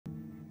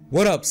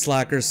What up,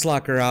 Slacker?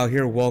 Slacker out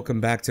here. Welcome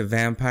back to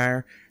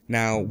Vampire.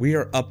 Now, we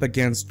are up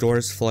against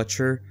Doris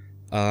Fletcher.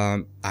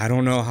 I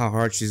don't know how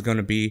hard she's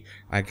gonna be.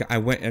 I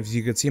went, as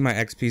you can see, my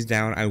XP's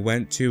down. I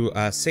went to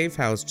a safe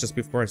house just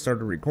before I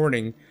started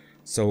recording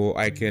so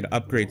I could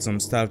upgrade some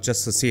stuff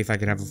just to see if I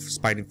could have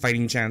a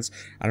fighting chance.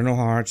 I don't know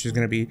how hard she's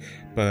gonna be,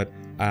 but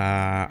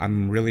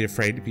I'm really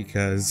afraid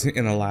because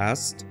in the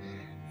last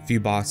few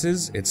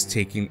bosses, it's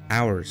taking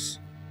hours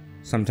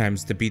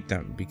sometimes to beat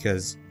them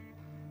because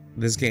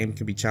this game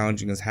can be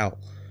challenging as hell.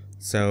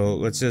 So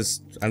let's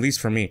just, at least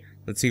for me,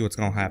 let's see what's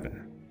gonna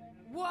happen.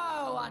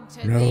 Woe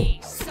unto No,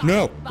 thee,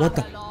 no, what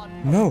the?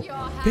 Babylon. No, Your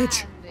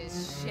bitch. hand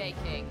is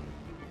shaking.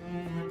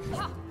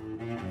 Ha,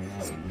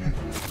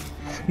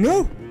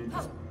 No,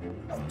 ha.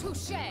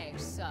 Touché,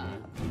 sir.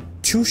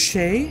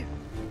 touche?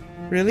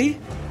 Really?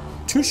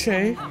 Touche?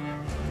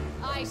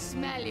 I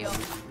smell you.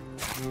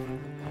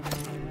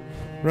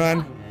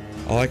 Run.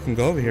 Oh, I can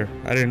go over here.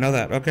 I didn't know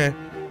that. Okay.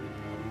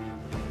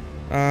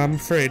 I'm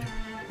afraid.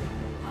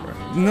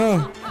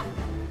 No.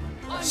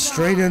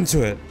 Straight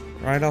into it.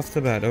 Right off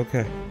the bat.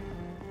 Okay.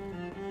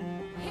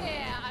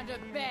 Hear and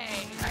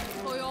obey,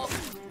 for your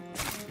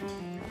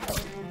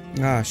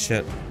Ah,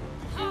 shit.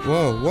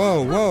 Whoa,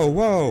 whoa, whoa,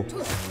 whoa.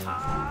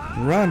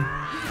 Run.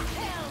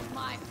 killed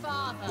my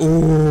father.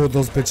 Oh,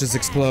 those bitches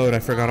explode. I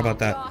forgot about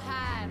Your that.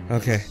 hand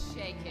Okay. is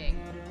shaking.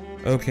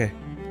 Okay.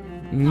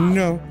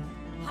 No.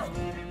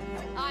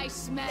 I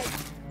smell.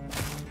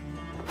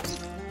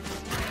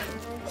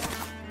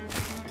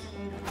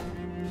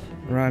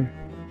 Run.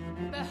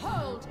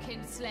 Behold,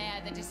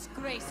 Kinslayer, the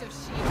disgrace of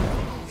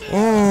Shield.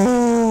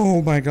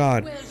 Oh my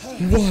god. Will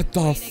What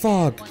the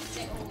fuck? once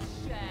they all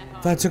share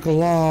her. That took a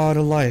lot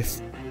of life.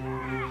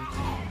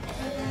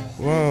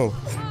 Whoa.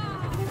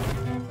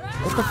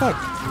 What the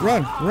fuck?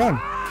 Run,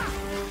 run.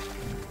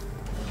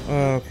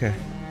 Okay.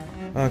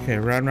 Okay,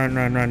 run, run,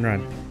 run, run,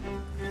 run.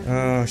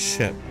 Oh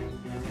shit.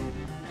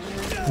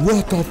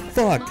 What the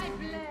fuck? My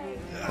blade.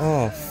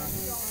 Oh,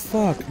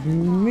 fuck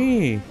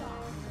me.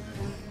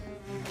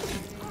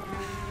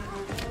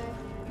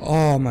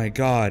 Oh my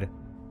god.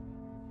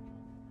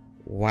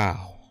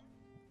 Wow.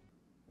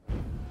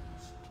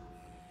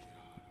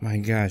 My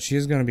god, she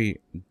is gonna be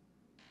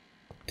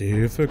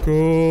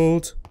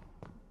difficult.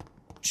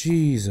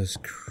 Jesus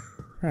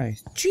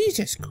Christ.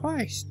 Jesus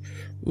Christ.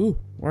 Ooh,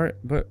 where,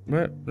 but,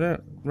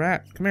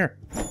 rat, come here.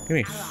 Give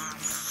me.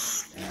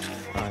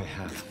 I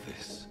have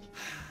this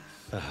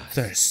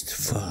Thirst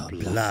for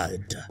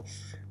blood.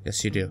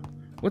 Yes, you do.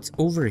 What's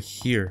over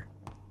here?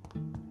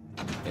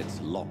 It's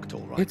locked,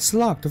 all right. It's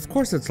locked. Of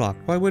course it's locked.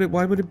 Why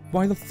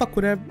the fuck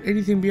would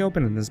anything be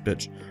open in this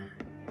bitch?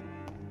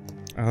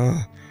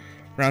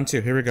 Round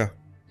 2. Here we go.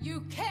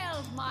 You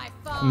killed my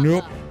father.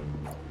 Nope.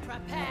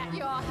 Prepare.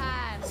 Your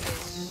hand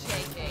is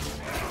shaking.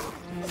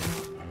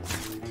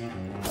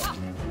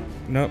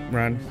 Nope.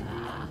 Run.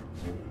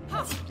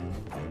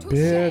 Touché,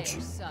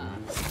 Bitch. sir.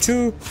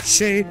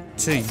 Touche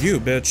to you,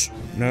 bitch.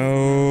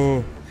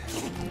 No.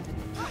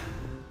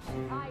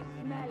 I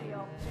smell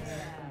your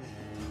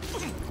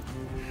fear.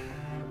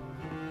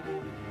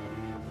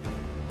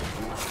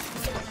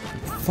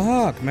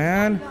 Fuck,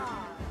 man.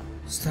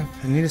 Stop.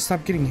 I need to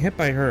stop getting hit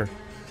by her.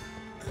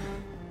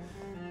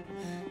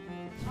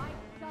 I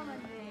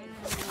summon thee.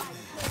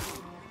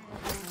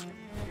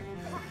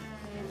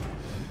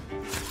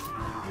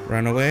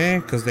 Run away,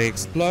 because they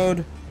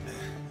explode.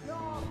 Your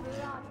blood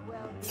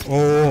will.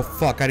 Oh,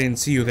 fuck. I didn't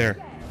see you there.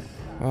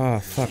 Oh,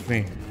 fuck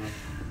me.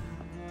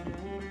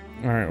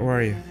 Alright, where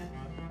are you?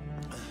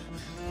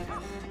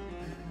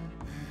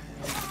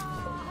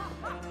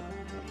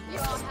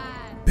 Your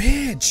hand.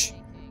 Bitch!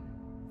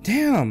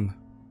 Damn!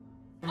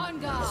 On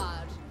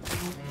guard.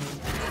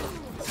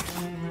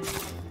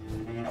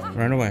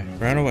 Run away,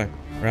 run away,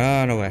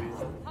 run away.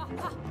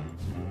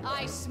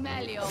 I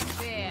smell your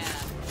fear.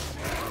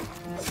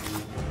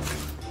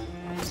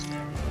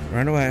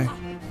 Run away,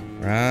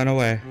 run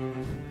away.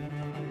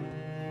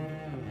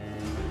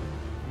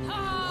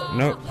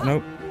 Nope,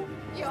 nope,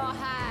 Your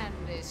hand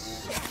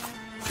is shaking.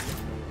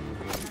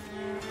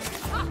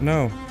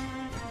 no.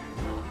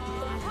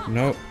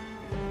 Nope.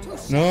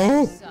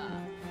 No! Sir.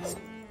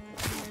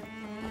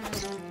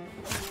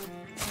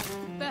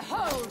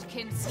 Behold,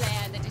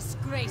 Kinslayer, the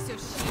disgrace of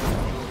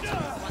Shield.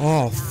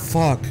 Oh,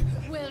 fuck.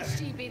 Will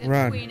she be the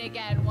Run. queen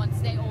again once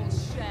they all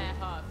share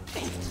her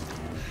fate?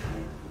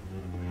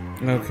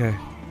 Okay.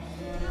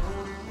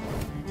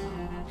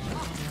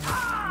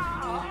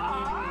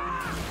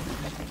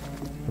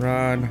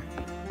 Run.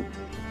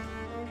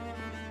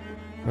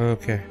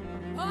 Okay.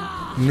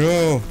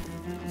 No!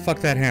 Fuck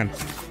that hand.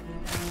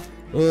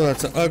 Oh,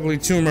 that's an ugly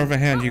tumor of a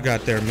hand you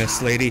got there,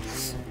 Miss Lady.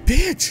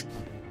 Bitch!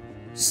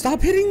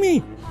 Stop hitting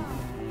me!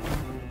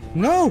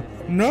 No!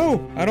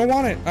 No! I don't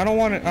want it! I don't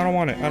want it! I don't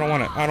want it! I don't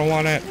want it! I don't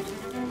want it!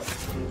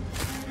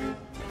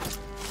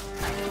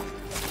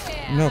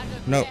 No!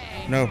 No!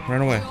 No!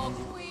 Run away! Your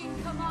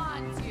queen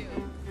commands you.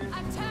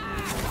 Attack!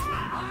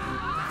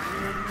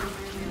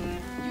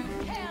 You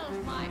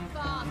killed my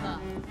father.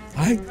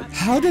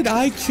 How did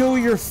I kill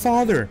your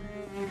father?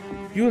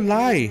 You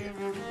lie.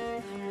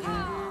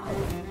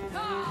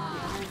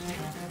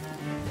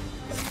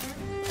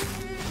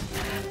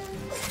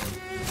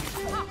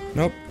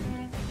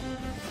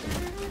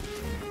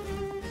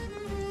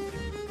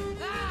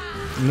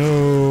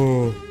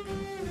 No.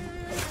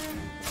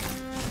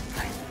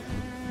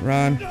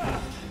 Run.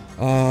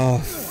 Oh.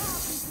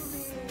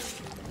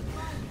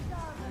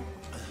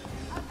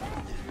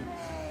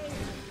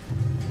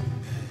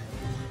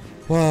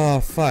 Whoa,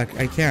 fuck.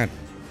 I can't.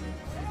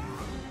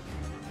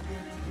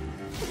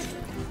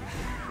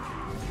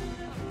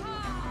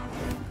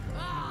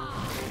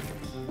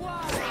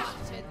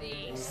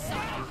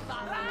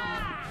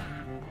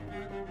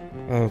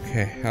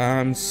 Okay,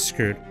 I'm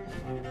screwed.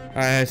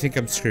 I think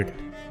I'm screwed.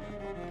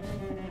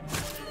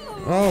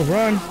 Oh,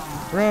 run!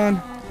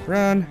 Run!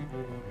 Run!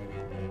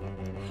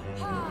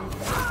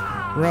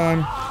 Run!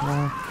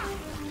 Run!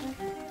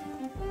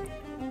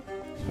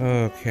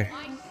 Okay.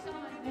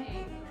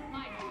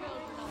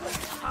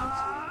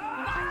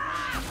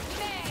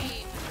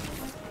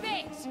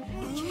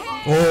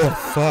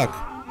 Oh, fuck.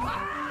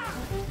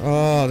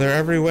 Oh, they're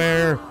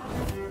everywhere.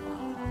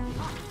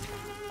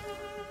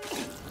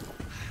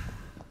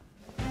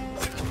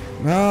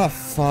 Oh,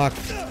 fuck.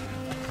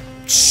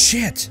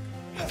 Shit.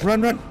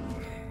 Run, run.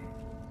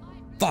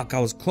 Fuck, I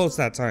was close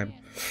that time.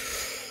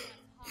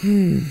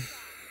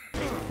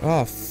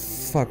 Oh,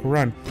 fuck.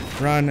 Run.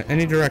 Run.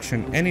 Any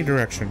direction. Any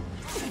direction.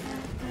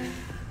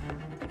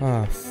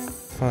 Oh,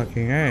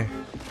 fucking A.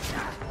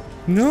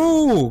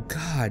 No!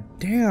 God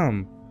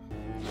damn.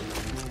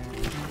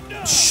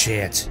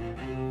 Shit.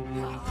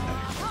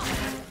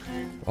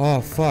 Oh,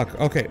 fuck.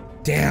 Okay.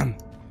 Damn.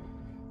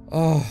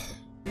 Oh.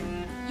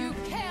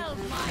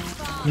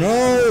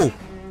 No!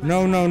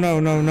 No, no, no,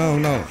 no, no,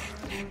 no.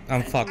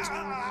 I'm fucked.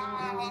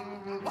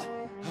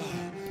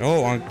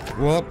 Oh,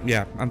 well,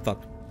 yeah, I'm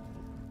fucked.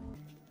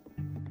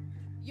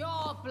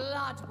 Your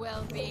blood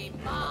will be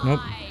mine. Nope.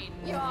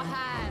 Your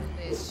hand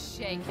is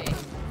shaking.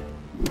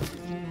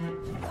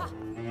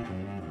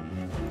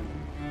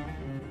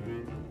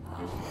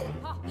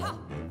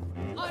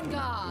 On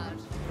guard.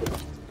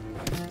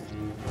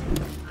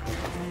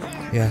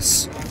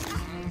 Yes.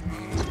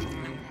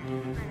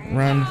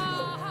 Run.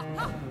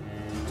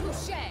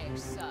 Touché,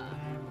 sir.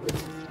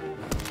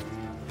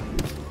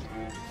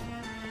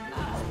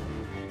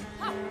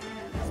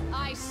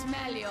 I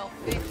smell your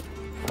fish.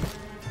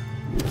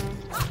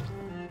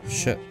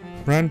 Shit.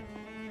 Run.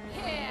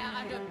 Hear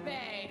and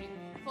obey,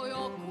 for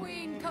your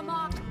queen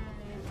command.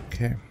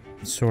 Okay.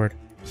 Sword.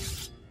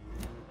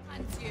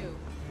 And you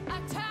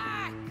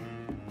attack.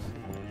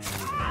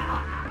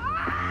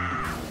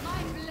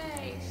 My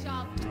blade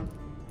shall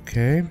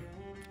Okay.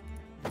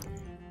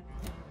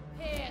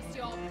 pierce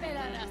your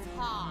villainous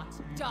heart,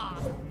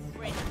 dark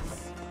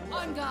prince.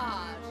 On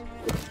guard.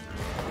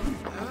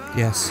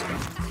 Yes.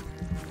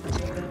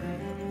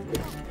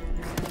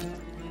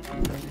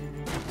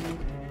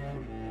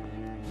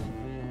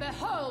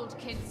 Behold,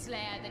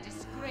 Kinslayer, the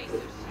disgrace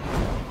of she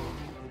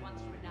was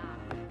once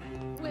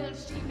renowned. Will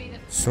she be the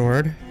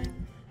Sword.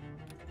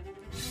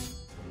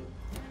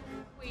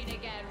 queen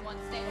again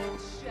once they all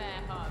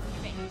share her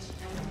fate?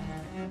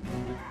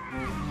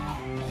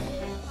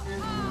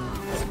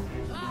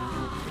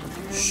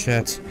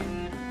 Shit.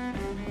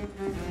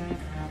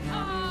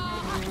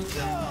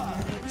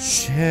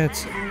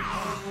 Shit.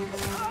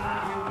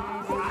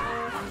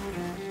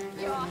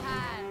 Your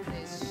hand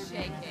is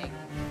shaking.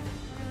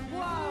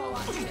 Woe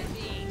unto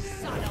thee,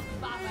 son of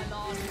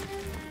Babylon!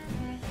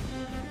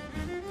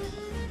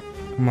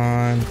 Come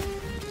on.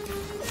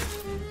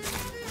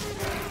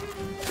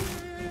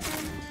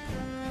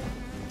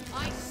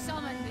 I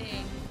summon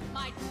thee,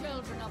 my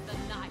children of the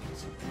night.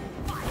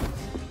 Fight!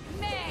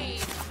 Maim!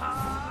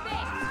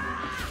 Spit!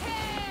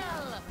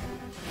 Kill!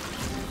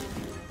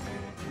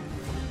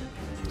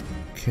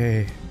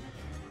 Okay.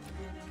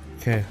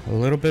 Okay, a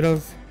little bit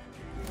of...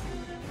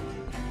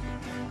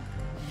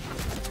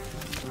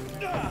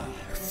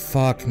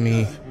 Fuck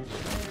me.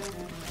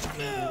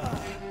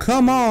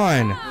 Come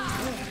on!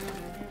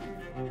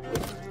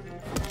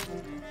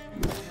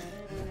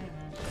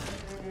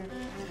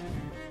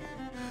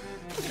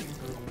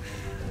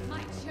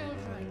 My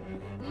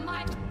children!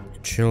 My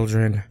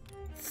Children.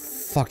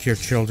 Fuck your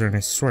children, I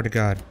swear to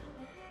God.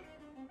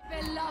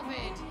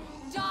 beloved!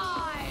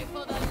 Die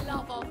for the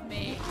love of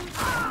me!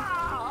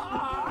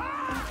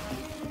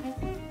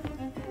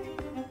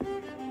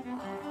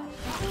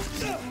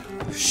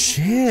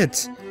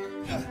 Shit!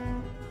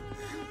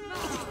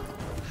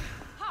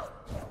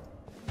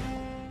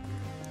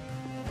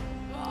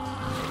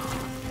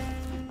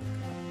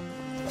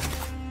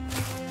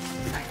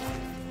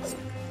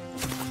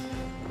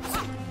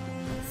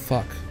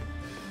 Fuck.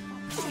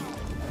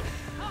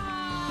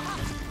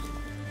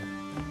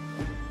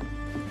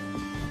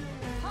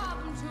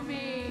 Come to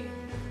me,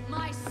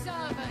 my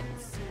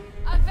servants!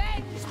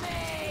 Avenge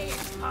me!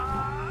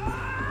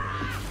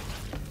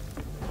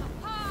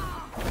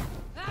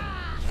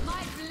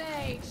 My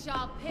blade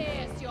shall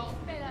pierce your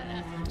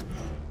villainous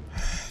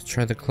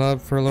Try the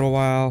club for a little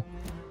while.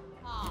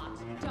 heart,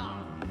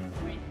 dark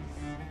prince.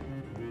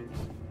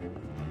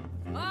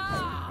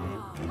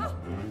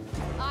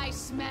 I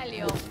smell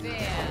your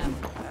fear.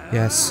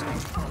 Yes.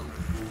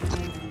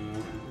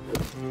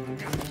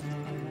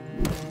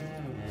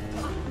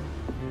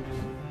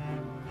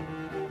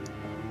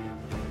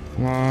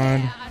 Come on.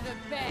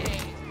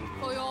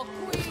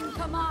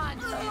 Come on!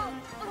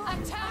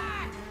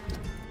 Attack!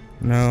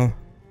 No.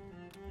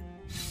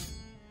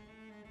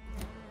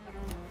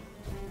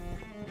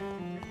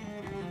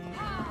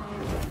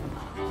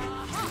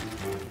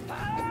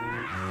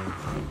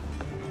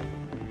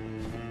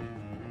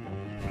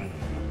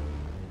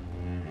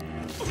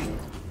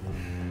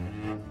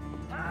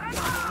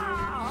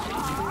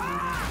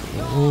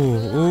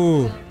 Ooh,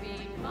 ooh.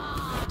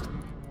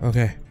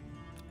 Okay.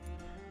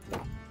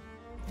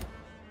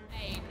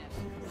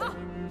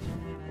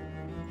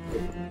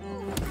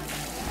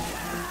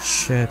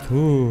 Shit,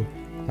 ooh.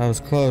 That was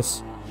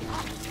close.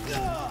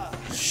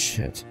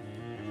 Shit.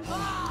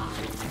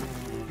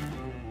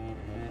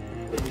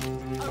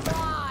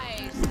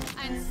 Arise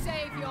and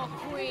save your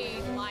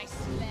queen, my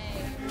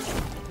slave.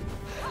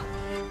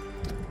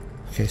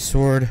 Okay,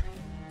 sword.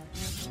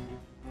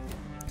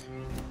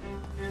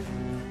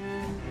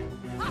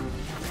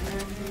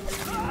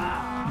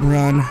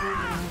 Run.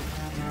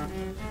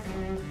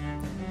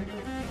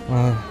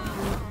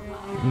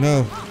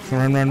 No.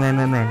 Run, run, run,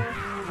 run, run.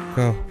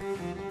 Go.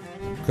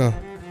 Go.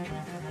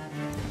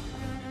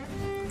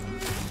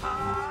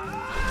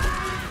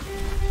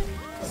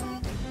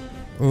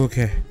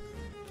 Okay.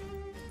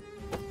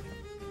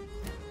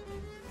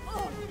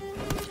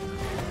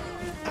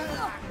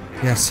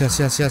 Yes, yes,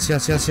 yes, yes,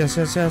 yes, yes, yes,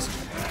 yes,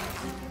 yes.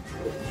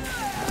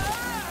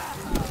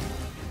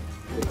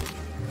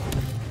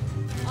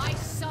 I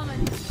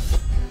summon.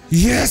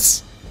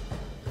 Yes!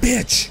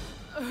 Bitch!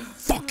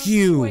 Fuck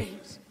you!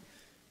 Wait.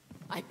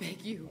 I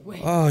beg you,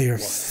 wait. Oh, you're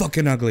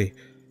fucking ugly.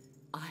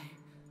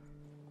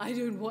 I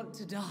don't want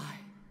to die.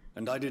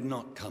 And I did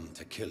not come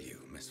to kill you,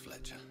 Miss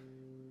Fletcher.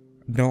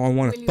 No, I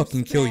want Will to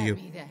fucking kill spare you.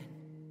 Me, then?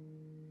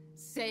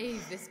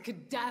 Save this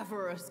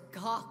cadaverous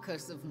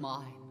carcass of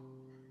mine.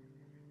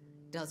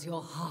 Does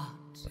your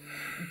heart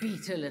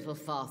beat a little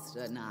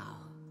faster now?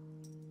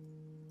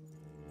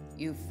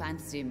 You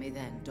fancy me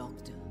then,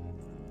 Doctor?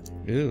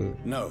 Ew.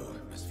 No,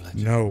 Miss Fletcher.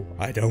 No,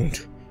 I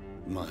don't.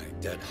 My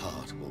dead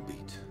heart will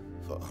beat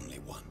for only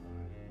one.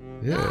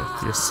 Ew.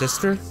 Your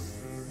sister?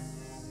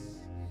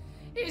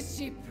 Is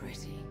she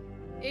pretty?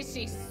 Is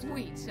she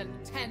sweet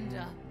and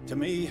tender? To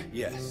me,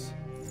 yes.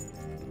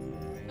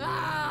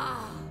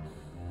 Ah!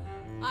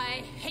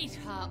 I hate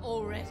her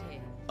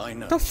already. I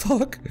know. The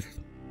fuck?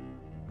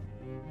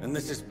 And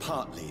this is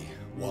partly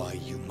why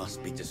you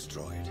must be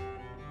destroyed.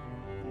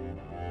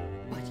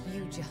 But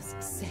you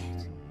just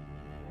said.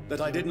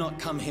 That I did not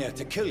come here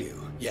to kill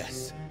you,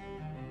 yes.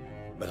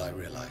 But I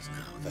realize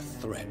now the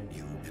threat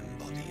you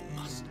embody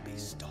must be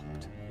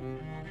stopped.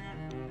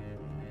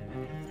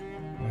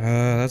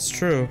 That's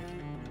true.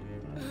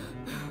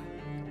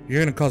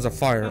 You're gonna cause a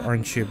fire,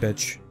 aren't you,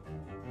 bitch?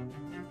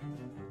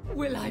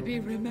 Will I be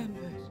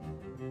remembered?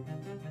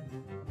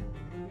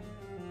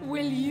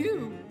 Will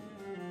you?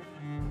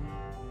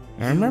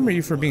 I remember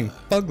you for being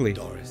fugly.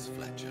 Doris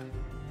Fletcher.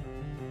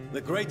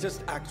 The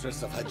greatest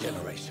actress of her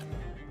generation.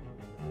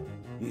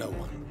 No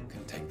one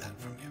can take that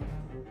from you.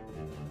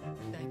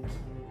 Thank you.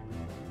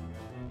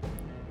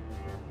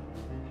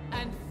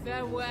 And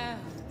farewell.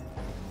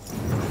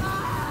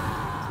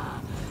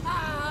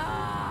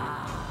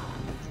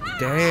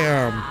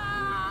 Damn.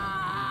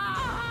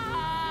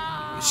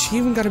 She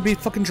even gotta be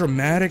fucking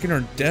dramatic in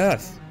her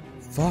death.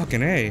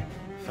 Fucking A.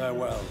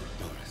 Farewell,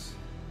 Doris.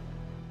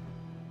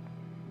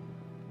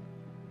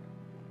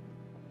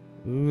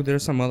 Ooh,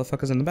 there's some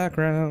motherfuckers in the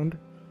background.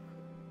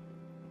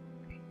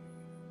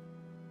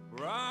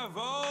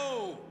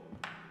 Bravo!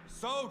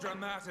 So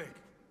dramatic.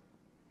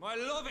 I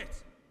love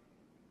it.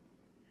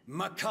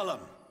 McCullum.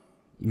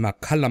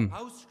 McCullum.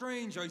 How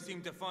strange I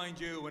seem to find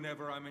you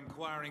whenever I'm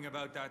inquiring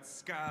about that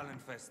skull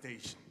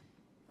infestation.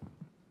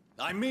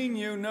 I mean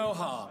you no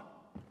harm.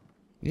 I'm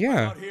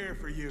Yeah. not here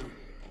for you.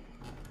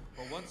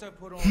 But once I've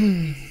put all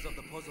the pieces of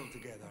the puzzle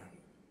together,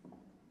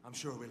 I'm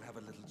sure we'll have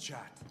a little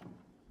chat.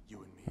 You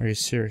and me. Are you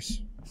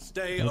serious?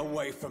 Stay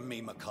away from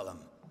me,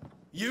 McCullum.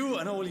 You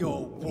and all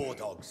your war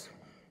dogs.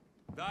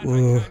 That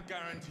Ooh. I can't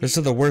guarantee. This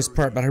is the worst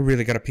part, but I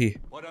really gotta pee.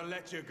 But I'll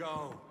let you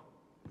go.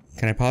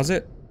 Can I pause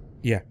it?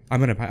 Yeah, I'm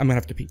gonna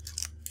have to pee.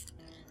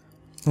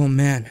 Oh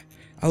man,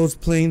 I was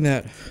playing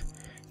that,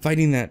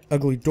 fighting that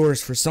ugly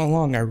Doris for so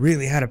long. I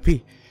really had to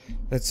pee.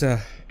 That's how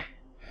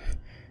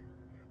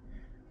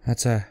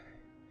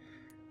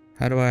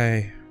do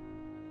I?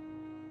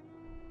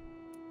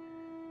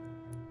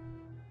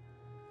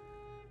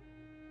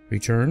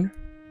 Return?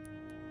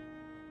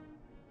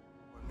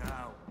 For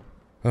now.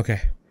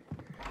 Okay.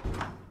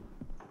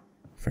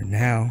 For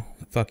now,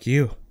 fuck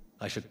you.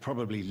 I should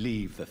probably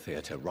leave the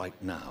theater right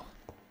now.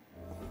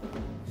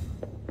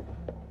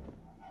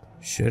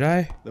 Should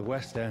I? The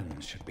West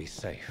End should be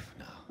safe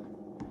now.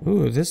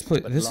 Ooh, this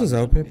place, But this is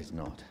London open. is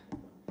not.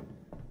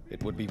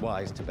 It would be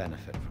wise to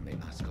benefit from the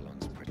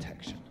Ascalon's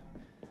protection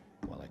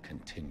while I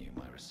continue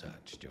my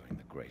research during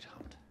the Great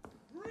Hunt.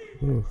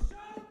 Ooh.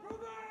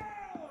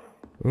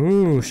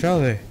 Ooh,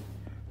 shall they?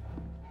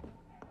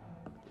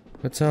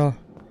 What's all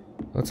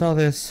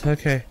this?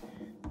 Okay.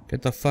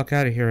 Get the fuck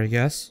out of here, I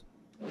guess.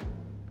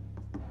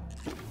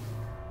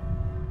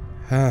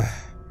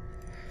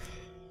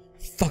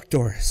 Fuck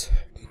Doris.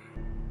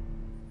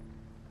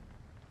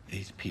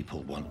 These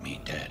people want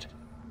me dead.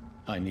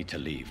 I need to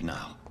leave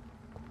now.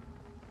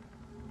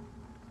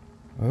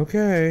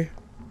 Okay.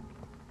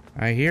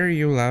 I hear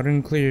you loud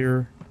and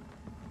clear.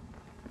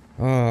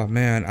 Oh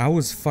man, I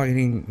was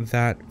fighting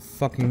that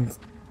fucking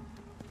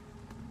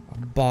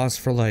boss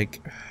for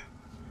like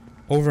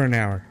over an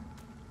hour.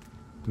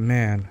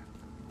 Man.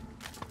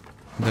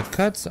 The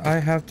cuts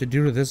I have to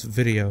do to this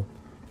video.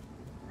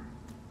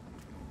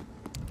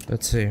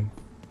 Let's see.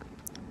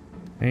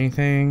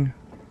 Anything?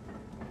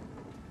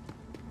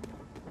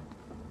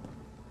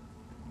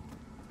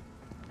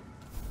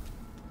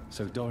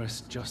 So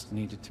Doris just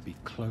needed to be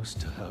close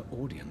to her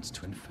audience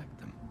to infect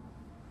them.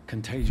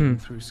 Contagion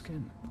through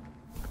skin.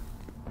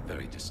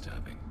 Very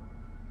disturbing.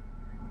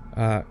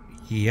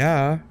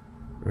 Yeah.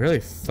 Really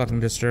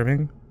fucking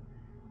disturbing.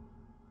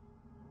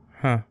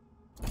 Huh.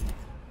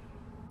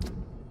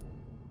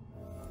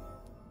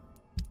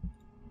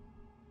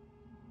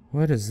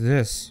 What is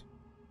this?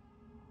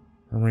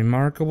 A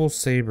remarkable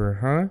saber,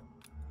 huh?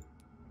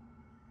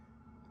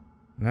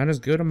 Not as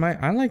good as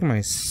I like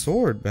my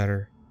sword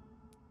better.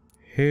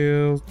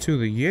 Hail to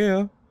the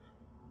yeah.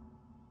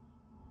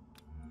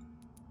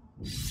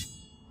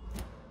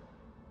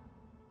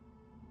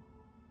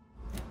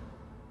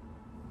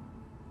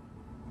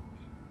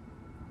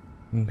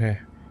 Okay.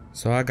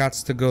 So I got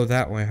to go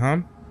that way,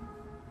 huh?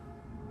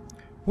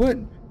 What?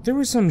 There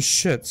were some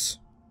shits.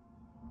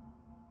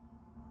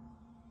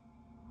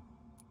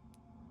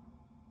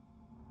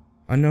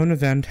 Unknown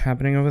event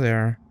happening over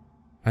there.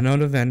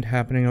 Unknown event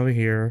happening over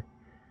here.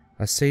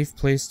 A safe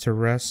place to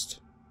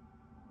rest.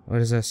 What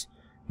is this?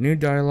 New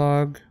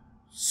dialogue.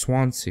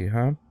 Swansea,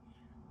 huh?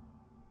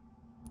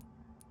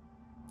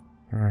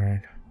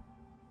 Alright.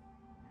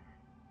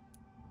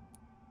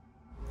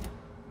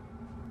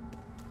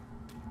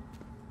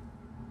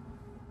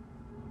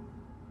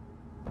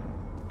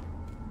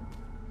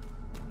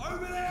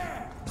 Over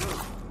there!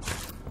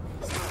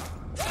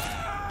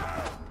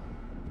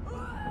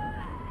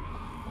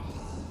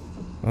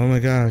 Oh my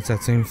god, it's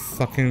that same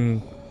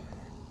fucking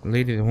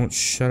lady that won't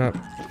shut up.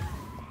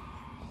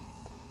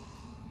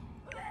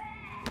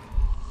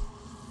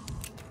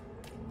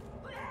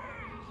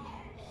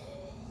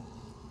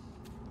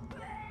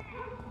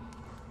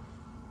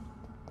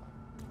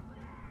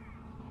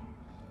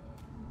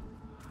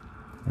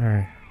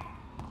 Alright.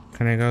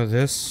 Can I go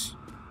this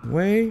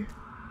way?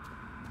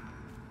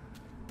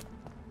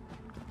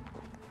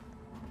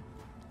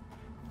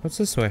 What's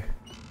this way?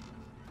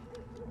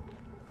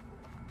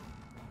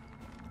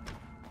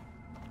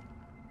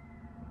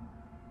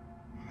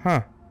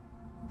 Huh.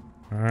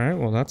 Alright,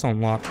 well that's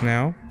unlocked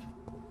now.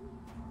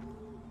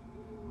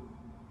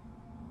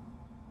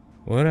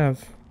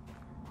 Whatever.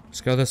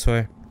 Let's go this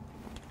way.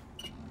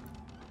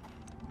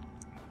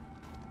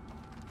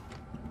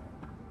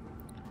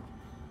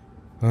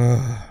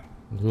 Ugh,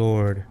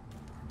 Lord.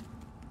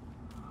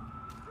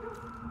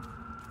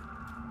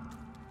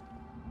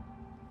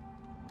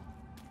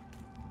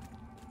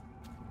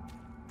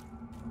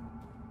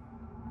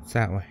 What's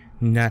that way?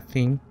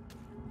 Nothing.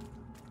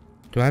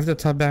 Do I have to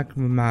top back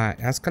my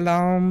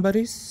Escalon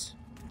buddies?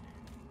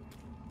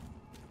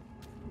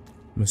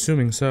 I'm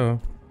assuming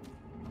so.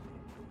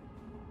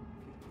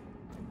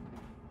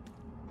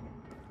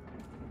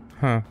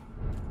 Huh.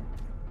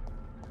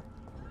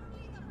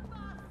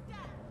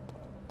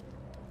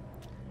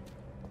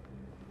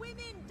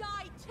 Women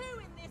die too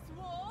in this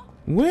war.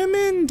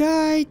 Women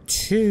die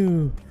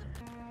too.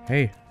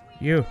 Hey,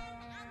 you.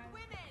 And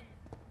women.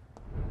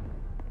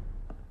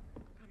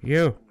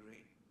 You.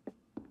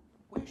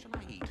 Where shall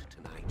I eat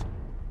tonight?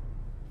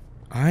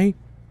 I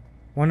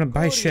want to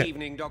buy Good shit.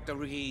 evening, Dr.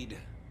 Reed.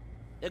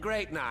 A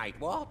great night,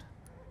 what?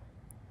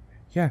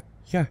 Yeah,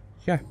 sure.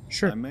 I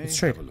may Let's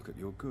trade. have a look at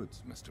your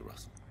goods, Mr.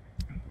 Russell.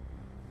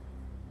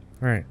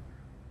 Alright.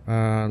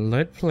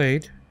 Lead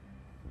plate.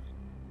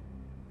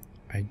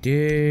 I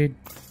did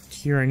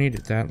hear I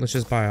needed that. Let's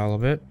just buy all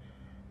of it.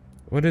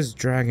 What is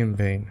Dragon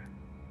Bane?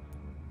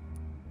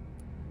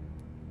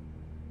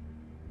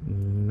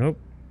 Nope.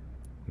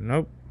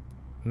 Nope.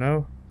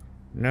 No.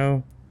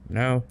 No.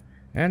 No.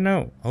 And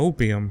no.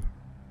 Opium.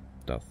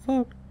 The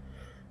fuck?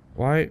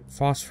 White,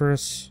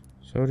 phosphorus,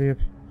 sodium.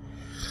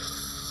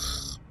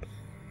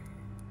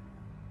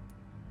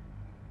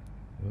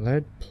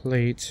 Lead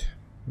plate.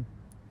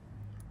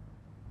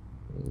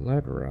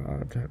 Lead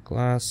rod.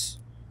 Glass.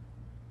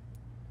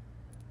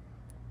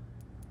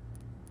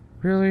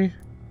 Really?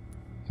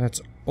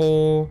 That's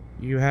all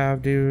you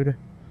have, dude?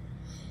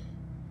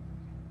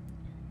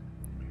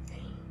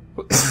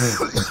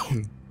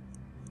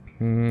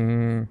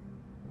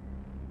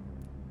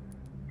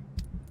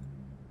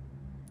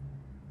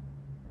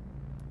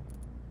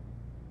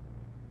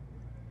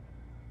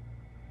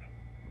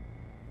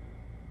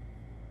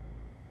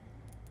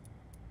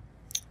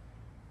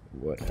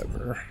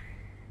 Whatever.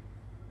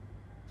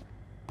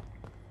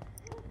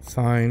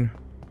 Fine.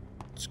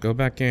 Let's go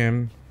back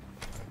in.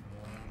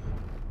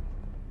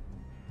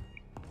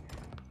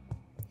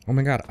 Oh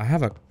my god, I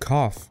have a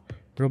cough.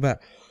 Real bad.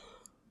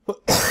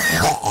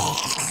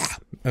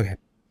 Okay,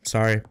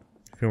 sorry.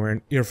 be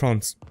wearing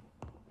earphones.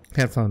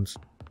 Headphones.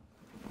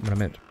 What I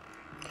meant.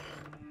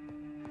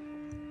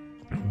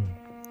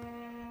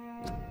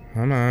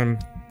 Come on.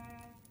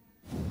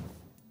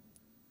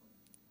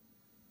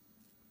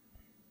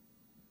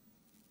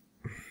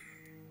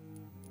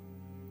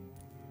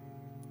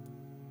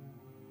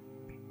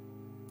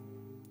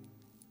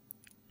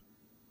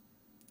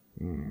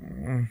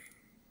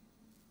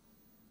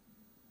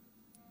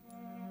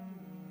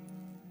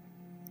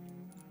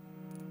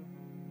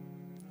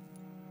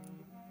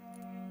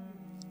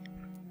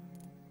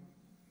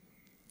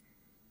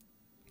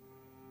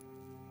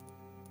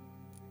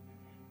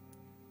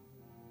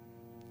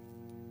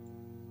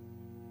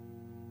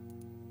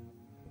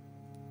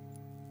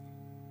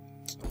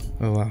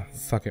 Oh well,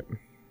 fuck it.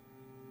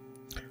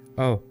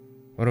 Oh,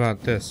 what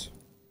about this?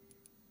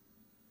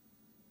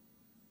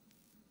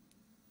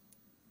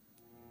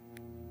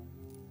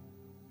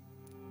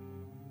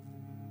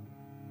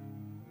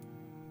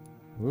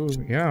 Ooh,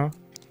 yeah.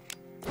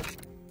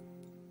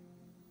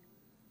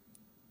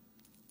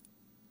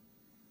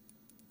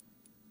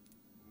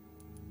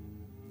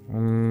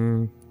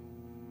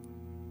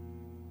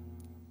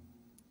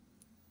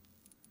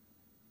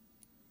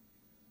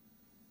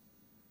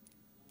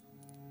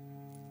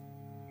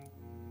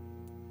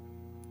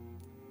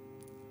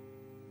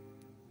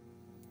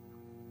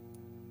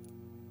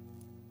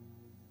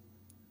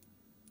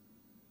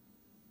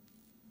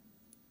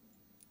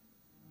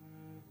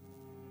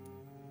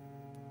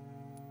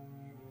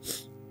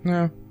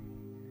 No.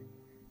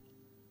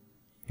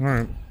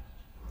 Alright.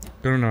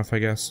 Good enough, I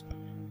guess.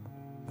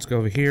 Let's go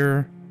over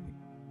here.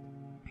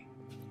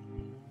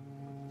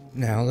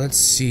 Now, let's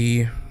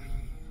see.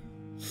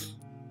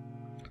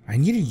 I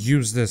need to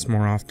use this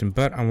more often,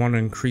 but I want to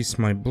increase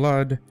my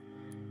blood.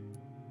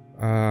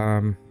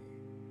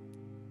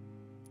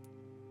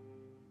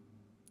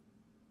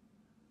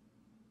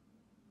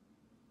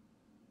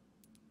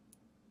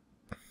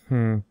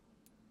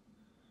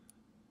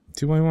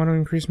 Do I want to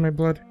increase my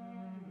blood?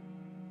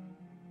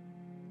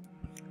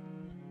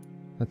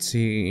 Let's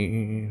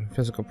see,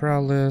 physical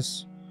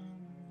prowess,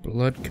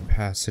 blood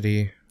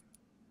capacity,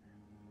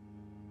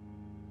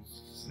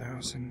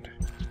 1,000,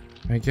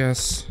 I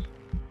guess.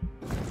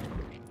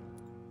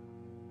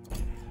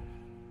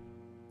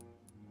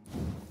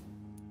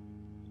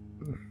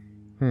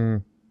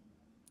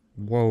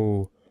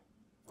 Whoa,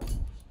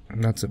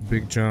 and that's a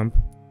big jump.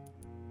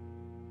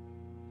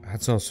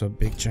 That's also a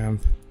big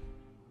jump.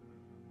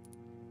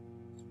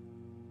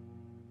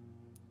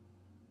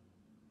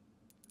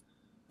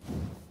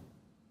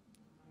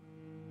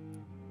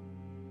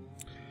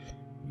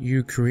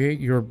 You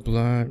create your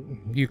blood.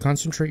 You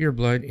concentrate your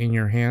blood in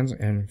your hands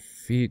and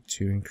feet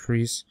to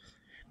increase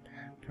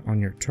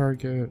on your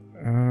target.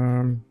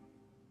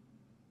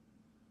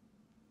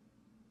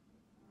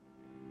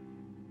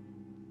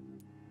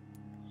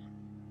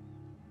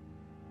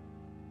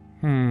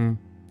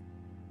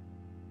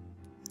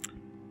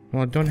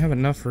 Well, I don't have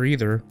enough for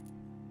either.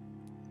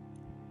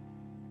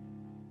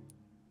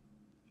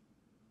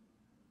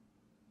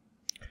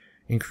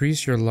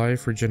 Increase your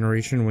life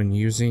regeneration when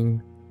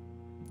using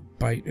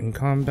bite in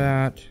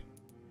combat.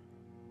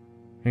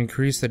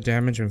 Increase the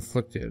damage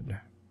inflicted.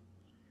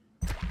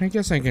 I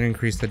guess I can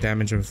increase the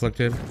damage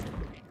inflicted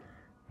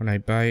when I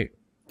bite.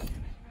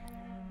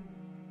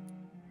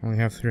 Only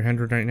have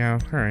 300 right now.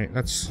 Alright,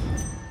 that's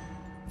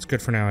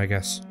good for now, I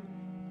guess.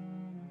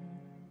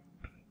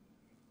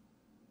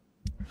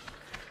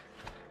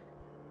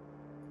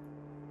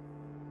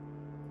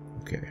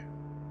 Okay.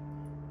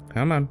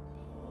 Come on.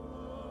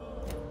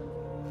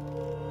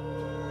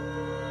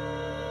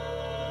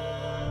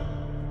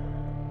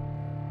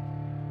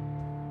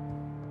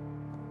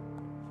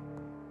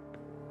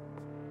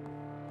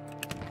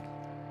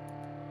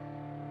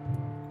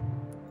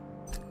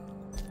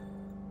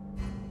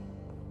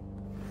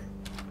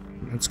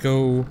 Let's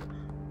go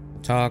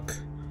talk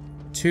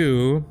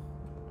to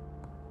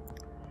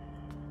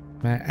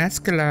my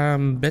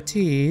Ascalam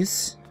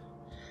Betis,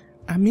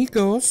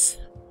 amigos,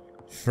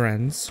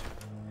 friends,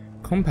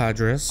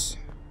 compadres,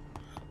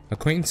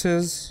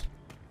 acquaintances,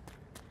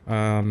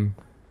 I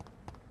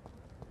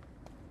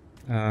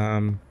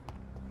don't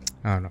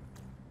know.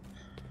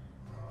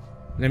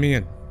 Let me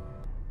in.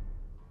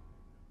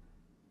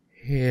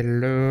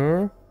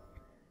 Hello?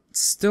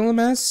 It's still a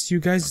mess? You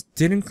guys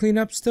didn't clean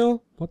up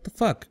still? What the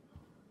fuck?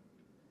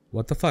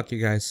 What the fuck, you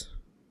guys?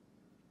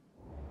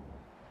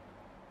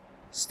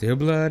 Still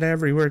blood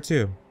everywhere,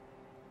 too.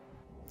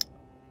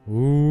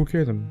 Ooh,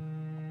 kill them.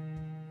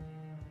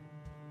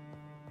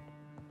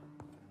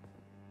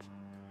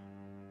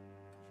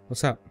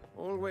 What's up?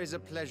 Always a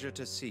pleasure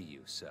to see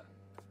you, sir.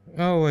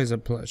 Always a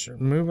pleasure.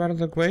 Move out of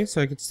the way so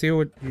I can steal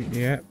what...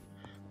 Yeah.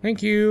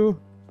 Thank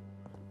you.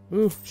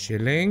 Ooh,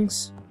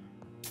 shillings.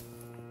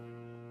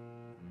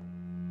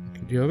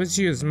 Could you always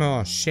use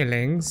more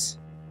shillings?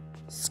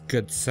 It's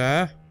good,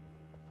 sir.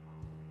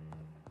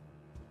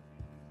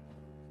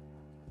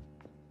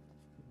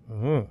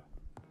 Oh.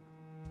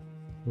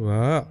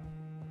 Whoa.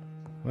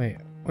 Wait,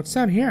 what's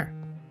down here?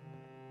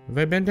 Have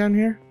I been down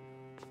here?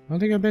 I don't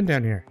think I've been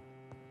down here.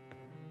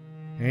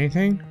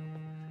 Anything?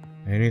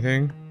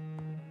 Anything?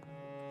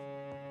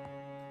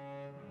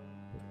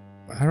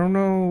 I don't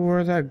know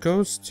where that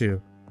goes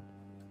to.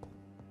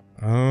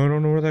 I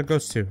don't know where that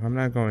goes to. I'm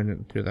not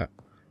going through that.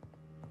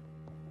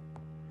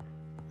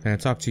 Can I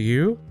talk to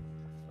you?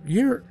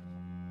 You're...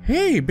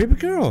 Hey, baby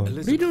girl. Elizabeth,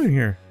 what are you doing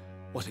here?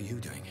 What are you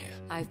doing here?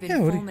 I've been Yeah,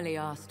 what do you- formally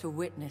asked to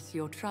witness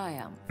your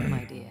triumph,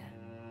 my dear.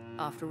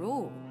 After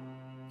all,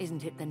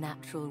 isn't it the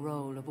natural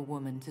role of a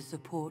woman to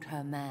support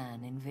her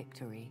man in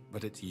victory?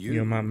 But it's you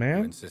You're my man?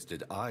 who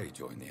insisted I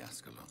join the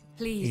Ascalon.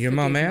 Please You're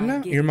my forgive man now?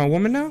 gift. You're my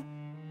woman now?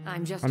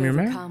 I'm just I'm your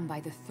man? overcome by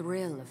the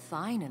thrill of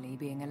finally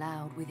being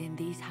allowed within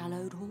these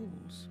hallowed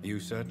halls. You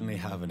certainly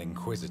have an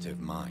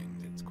inquisitive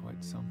mind. It's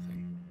quite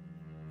something.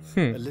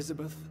 Hmm.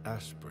 Elizabeth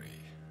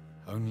Ashbury,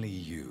 only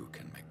you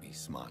can make me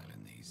smile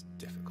in these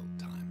difficult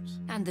times.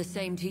 And the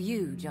same to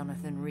you,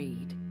 Jonathan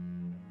Reed.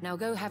 Now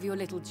go have your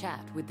little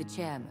chat with the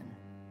chairman.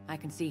 I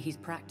can see he's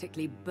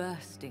practically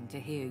bursting to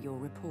hear your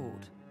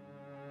report.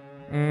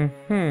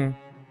 Mm-hmm.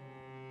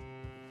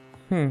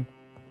 Hmm.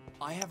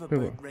 I have a Who?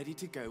 boat ready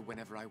to go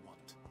whenever I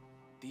want.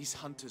 These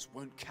hunters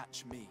won't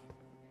catch me.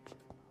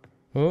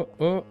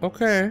 Oh,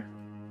 okay.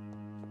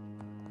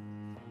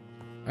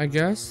 I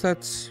guess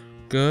that's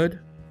good.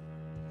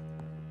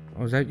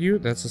 Oh, is that you?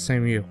 That's the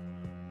same you.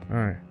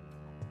 Alright.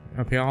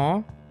 Up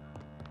here?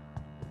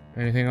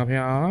 Anything up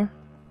here?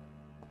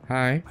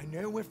 Hi. I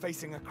know we're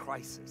facing a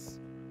crisis.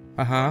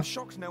 Uh-huh. I'm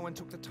shocked no one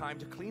took the time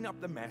to clean up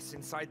the mess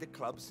inside the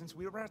club since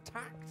we were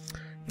attacked.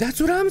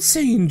 That's what I'm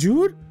saying,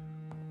 dude!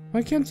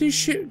 Why can't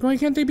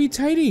they be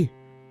tidy?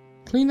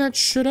 Clean that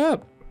shit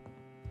up.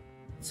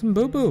 Some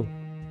boo-boo.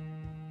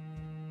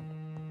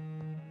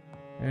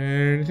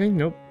 Anything?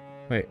 Nope.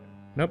 Wait.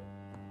 Nope.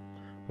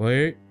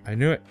 Wait. I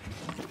knew it.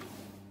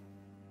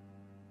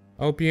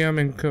 Opium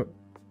and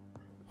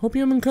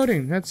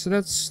coating. That's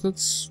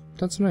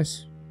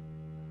nice.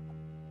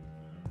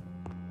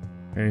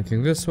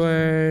 Anything this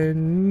way?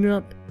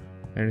 Nope.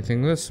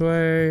 Anything this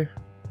way?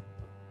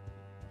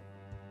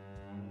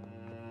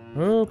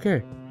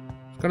 Okay.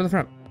 Let's go to the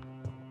front.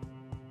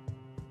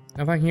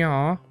 Over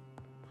here.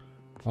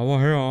 Over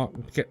here.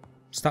 Get.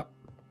 Stop.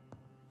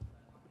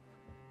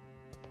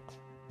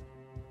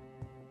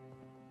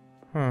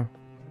 Huh.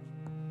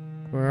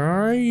 Where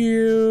are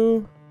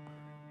you?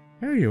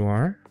 There you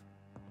are.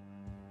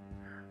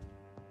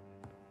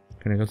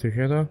 Can I go through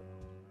here though?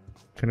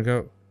 Can I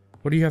go?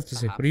 What do you have to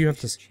say? What do you have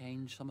to say?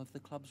 Change some of the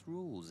club's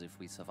rules if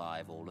we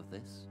survive all of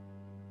this.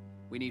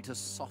 We need to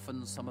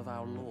soften some of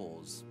our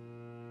laws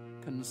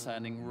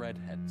concerning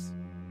redheads.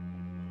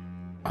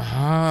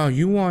 Ah,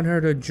 you want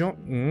her to jump?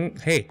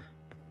 Hey,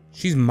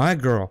 she's my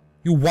girl.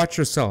 You watch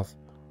yourself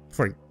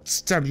before I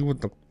stab you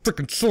with the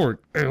freaking sword.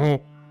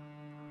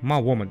 My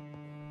woman.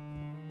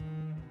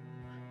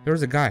 There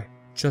was a guy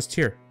just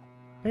here.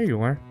 There you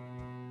are.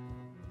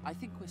 I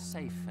think we're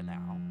safe for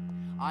now.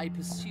 I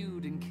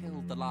pursued and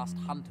killed the last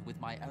hunter with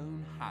my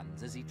own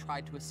hands as he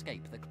tried to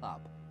escape the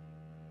club.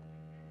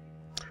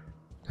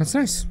 That's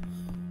nice.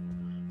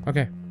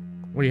 Okay,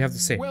 what do you have to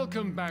say?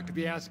 Welcome back to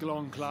the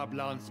Ascalon Club,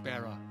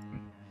 Lance-Bearer.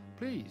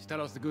 Please tell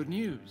us the good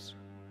news.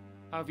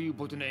 Have you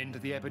put an end to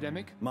the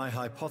epidemic? My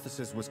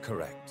hypothesis was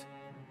correct.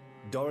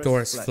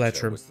 Doris Fletcher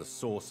Fletcher was the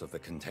source of the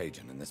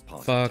contagion in this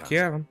part of Fuck town.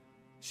 yeah.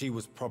 She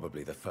was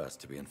probably the first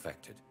to be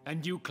infected.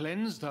 And you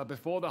cleansed her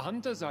before the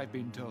hunters, I've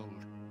been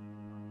told.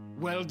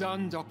 Well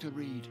done, Dr.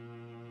 Reed.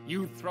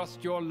 You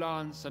thrust your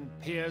lance and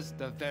pierced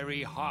the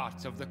very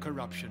heart of the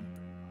corruption.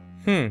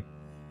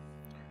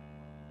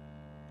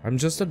 I'm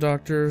just a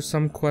doctor.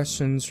 Some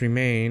questions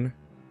remain.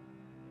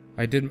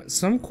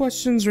 Some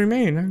questions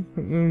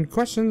remain.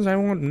 Questions, I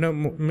want no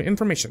more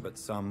information. But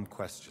some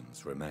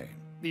questions remain.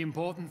 The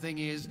important thing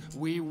is,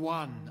 we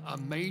won a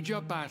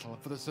major battle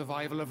for the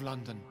survival of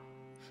London.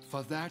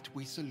 For that,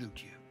 we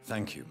salute you.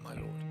 Thank you, my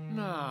lord.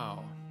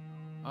 Now,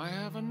 I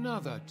have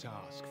another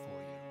task for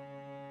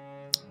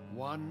you.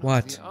 One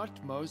What? of the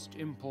utmost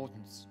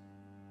importance.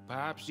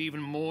 Perhaps even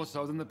more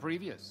so than the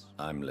previous.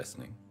 I'm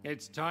listening.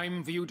 It's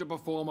time for you to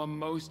perform a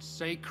most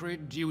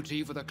sacred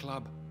duty for the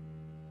club.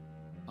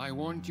 I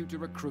want you to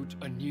recruit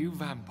a new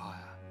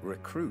vampire.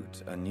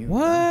 Recruit a new...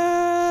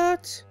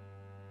 What?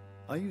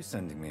 Are you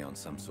sending me on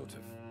some sort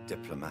of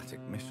diplomatic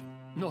mission?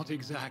 Not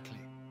exactly.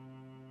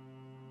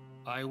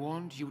 I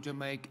want you to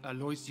make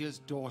Aloysius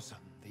Dawson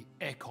the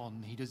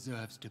Ekon he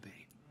deserves to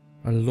be.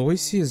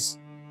 Aloysius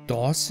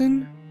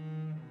Dawson?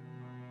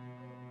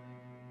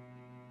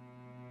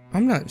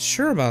 I'm not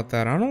sure about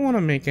that. I don't want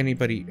to make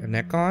anybody an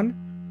Ekon.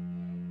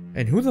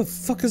 And who the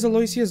fuck is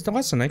Aloysius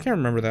Dawson? I can't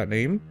remember that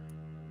name.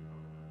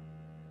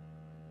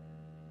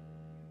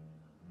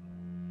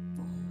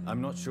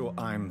 I'm not sure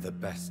I'm the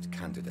best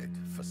candidate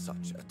for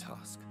such a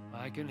task.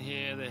 I can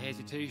hear the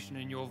hesitation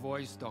in your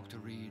voice, Dr.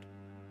 Reed.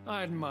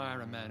 I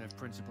admire a man of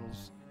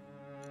principles.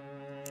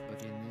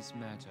 But in this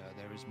matter,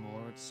 there is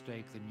more at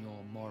stake than your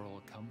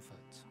moral comfort.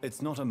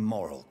 It's not a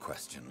moral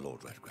question,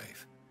 Lord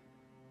Redgrave.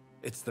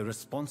 It's the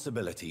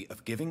responsibility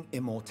of giving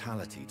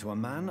immortality to a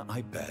man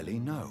I barely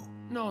know.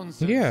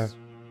 Nonsense. Yeah.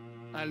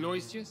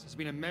 Aloysius has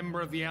been a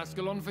member of the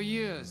Ascalon for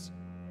years.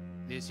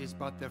 This is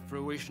but the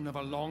fruition of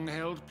a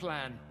long-held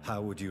plan. How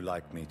would you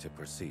like me to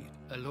proceed?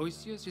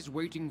 Aloysius is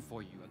waiting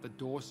for you at the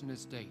Dawson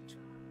estate.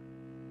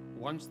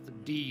 Once the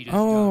deed is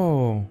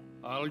Oh, done,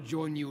 I'll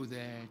join you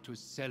there to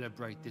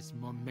celebrate this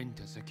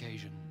momentous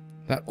occasion.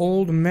 that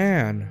old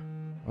man.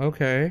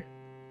 Okay.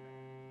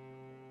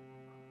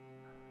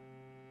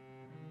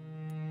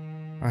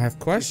 I have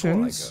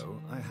questions. Before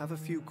I go, I have a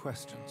few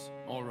questions.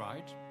 All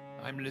right,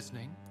 I'm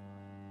listening.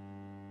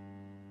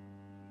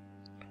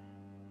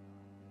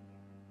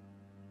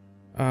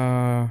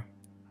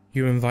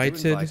 You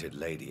invited... You invited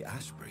Lady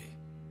Ashbury.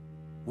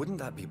 Wouldn't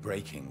that be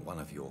breaking one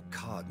of your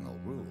cardinal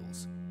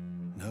rules?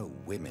 No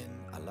women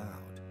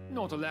allowed.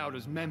 Not allowed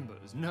as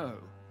members, no.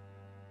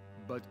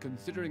 But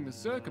considering the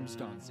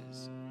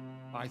circumstances,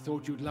 I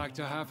thought you'd like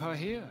to have her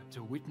here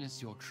to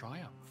witness your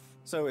triumph.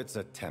 So it's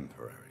a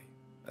temporary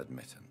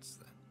admittance,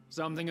 then?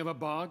 Something of a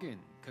bargain,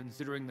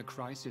 considering the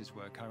crisis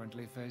we're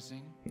currently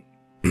facing.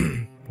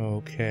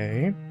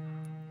 Okay.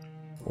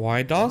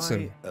 Why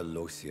Dawson? Why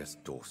Aloysius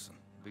Dawson?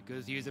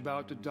 Because he is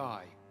about to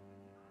die.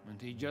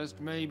 And he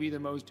just may be the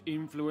most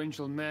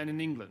influential man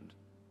in England.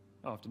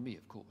 After me,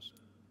 of course.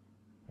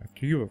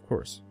 After you, of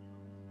course.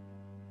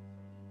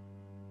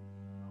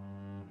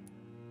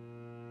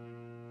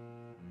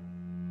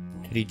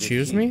 Did he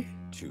choose me?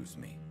 Choose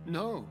me.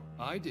 No,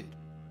 I did.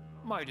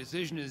 My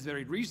decision is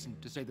very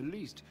recent, to say the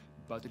least,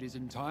 but it is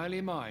entirely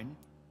mine.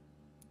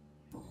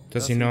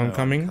 Does he know I'm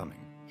coming?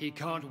 He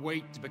can't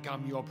wait to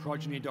become your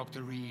progeny,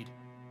 Dr. Reed.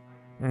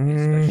 Mm.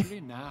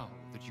 Especially now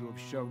that you have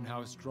shown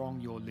how strong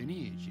your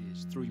lineage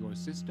is through your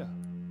sister.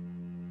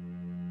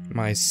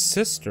 My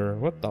sister?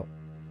 What the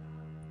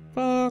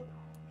fuck?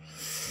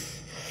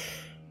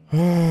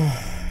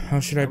 How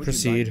should I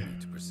proceed? Like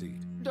me to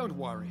proceed? Don't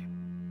worry.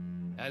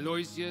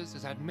 Aloysius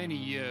has had many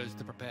years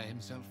to prepare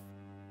himself.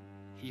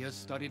 He has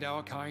studied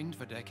our kind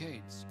for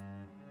decades.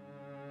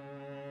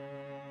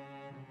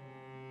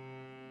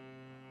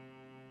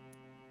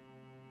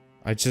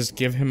 I just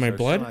give him my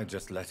blood? Shall I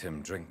just let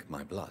him drink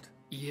my blood?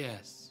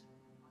 Yes.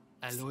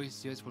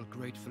 Aloysius will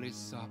gratefully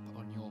sup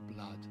on your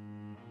blood.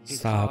 His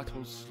Stop. heart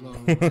will slow,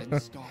 then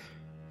stop.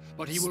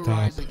 But he will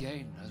rise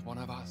again as one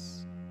of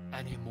us,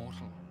 an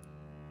immortal.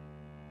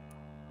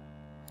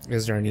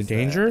 Is there any Is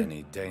danger? there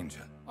any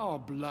danger? Our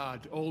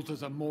blood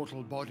alters a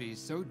mortal body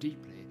so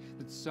deeply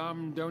that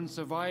some don't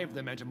survive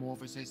the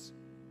metamorphosis.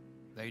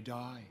 They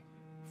die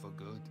for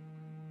good.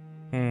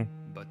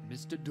 But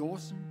Mr.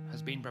 Dawson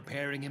has been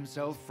preparing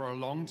himself for a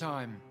long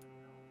time.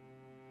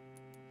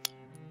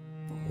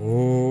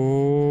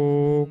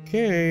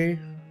 Okay.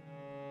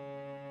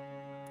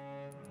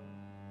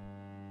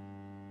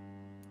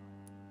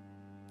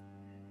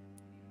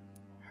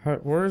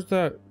 Where's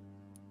that?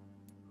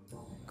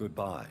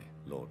 Goodbye,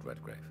 Lord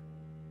Redgrave.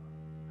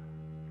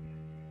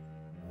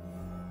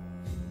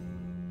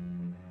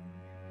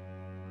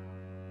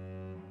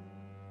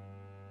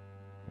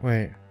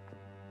 Wait.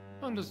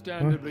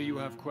 Understandably, you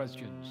have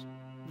questions.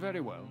 Very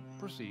well,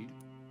 proceed.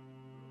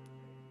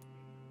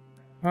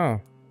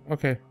 Oh,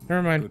 okay.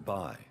 Never mind.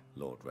 Goodbye,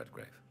 Lord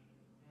Redgrave.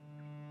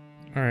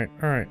 Alright.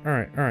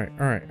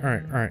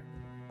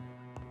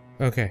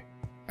 Okay.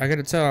 I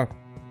gotta tell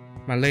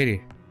my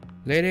lady.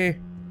 Lady!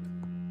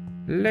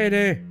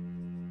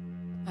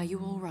 Are you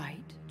all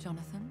right,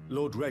 Jonathan?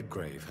 Lord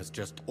Redgrave has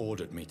just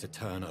ordered me to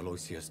turn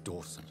Aloysius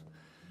Dawson.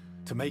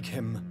 To make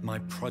him my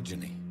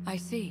progeny. I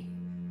see.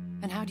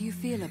 And how do you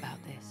feel about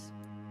this?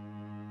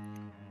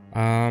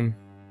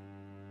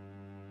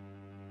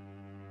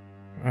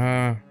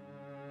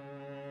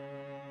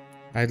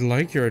 I'd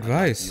like your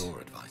advice.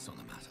 Your advice on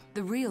the matter.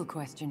 The real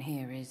question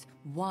here is,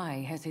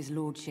 why has his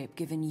lordship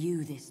given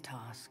you this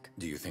task?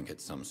 Do you think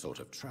it's some sort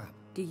of trap?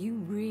 Do you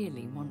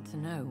really want to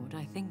know what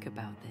I think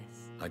about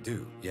this? I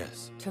do,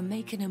 yes. To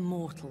make an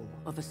immortal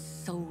of a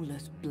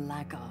soulless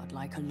blackguard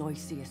like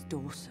Aloysius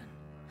Dawson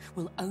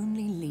will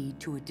only lead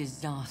to a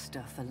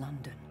disaster for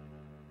London.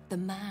 The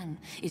man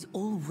is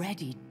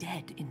already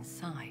dead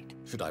inside.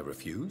 Should I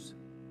refuse?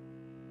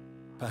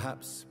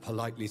 Perhaps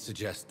politely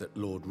suggest that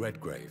Lord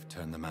Redgrave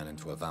turn the man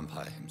into a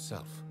vampire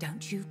himself.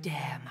 Don't you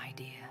dare, my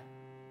dear.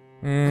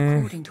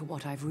 According to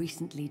what I've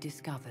recently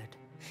discovered,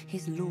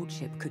 his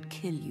lordship could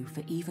kill you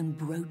for even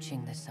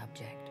broaching the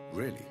subject.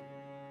 Really?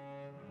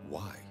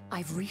 Why?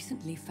 I've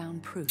recently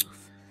found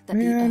proof that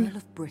the Earl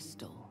of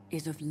Bristol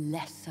is of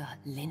lesser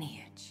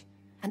lineage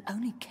and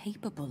only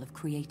capable of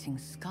creating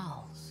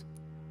skulls.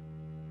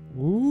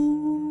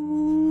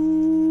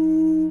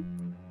 Ooh.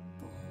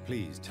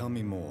 Please tell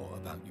me more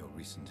about your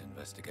recent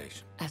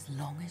investigation. As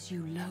long as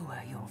you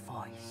lower your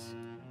voice.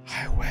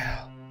 I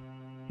will.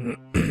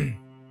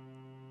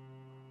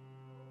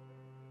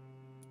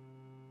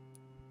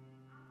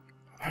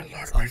 Our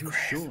Lord Are you Redgrave.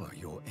 sure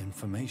your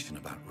information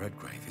about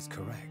Redgrave is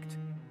correct?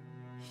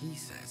 He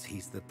says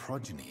he's the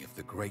progeny of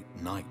the great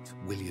knight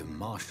William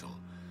Marshall,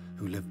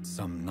 who lived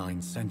some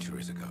 9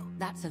 centuries ago.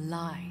 That's a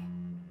lie.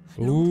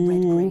 Lord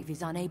Redgrave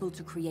is unable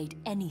to create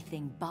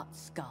anything but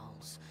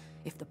skulls,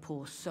 if the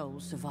poor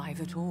souls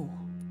survive at all.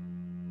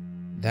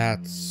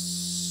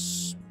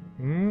 That's...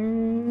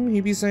 he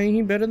be saying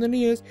he better than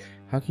he is.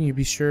 How can you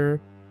be sure?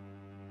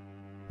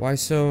 Why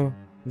so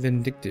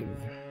vindictive?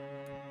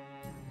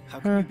 How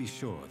can you be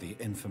sure the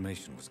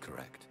information was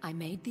correct? I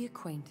made the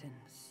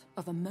acquaintance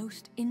of a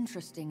most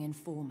interesting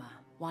informer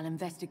while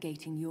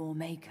investigating your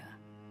maker,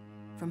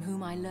 from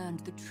whom I learned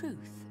the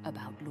truth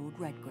about Lord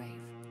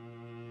Redgrave.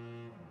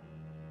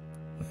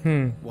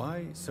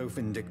 Why so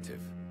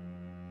vindictive?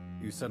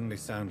 You suddenly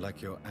sound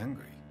like you're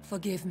angry.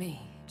 Forgive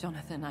me,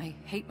 Jonathan. I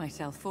hate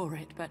myself for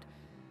it, but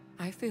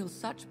I feel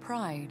such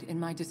pride in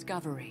my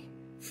discovery.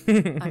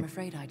 I'm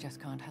afraid I just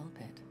can't help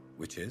it.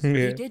 Which is?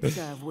 He did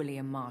serve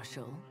William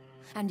Marshall.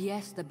 And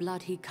yes, the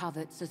blood he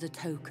covets as a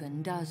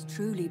token does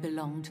truly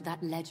belong to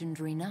that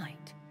legendary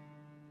knight.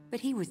 But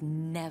he was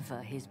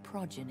never his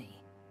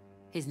progeny.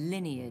 His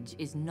lineage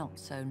is not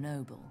so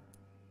noble.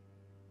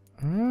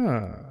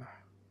 Ah.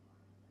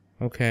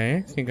 Okay,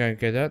 I think I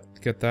get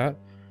that.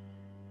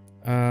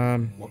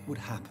 What would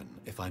happen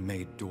if I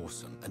made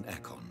Dawson an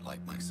Ekon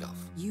like myself?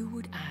 You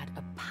would add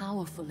a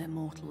powerful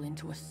immortal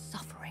into a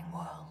suffering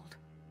world.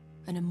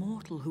 An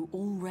immortal who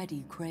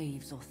already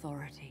craves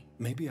authority.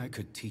 Maybe I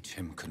could teach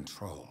him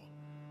control,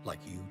 like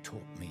you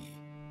taught me.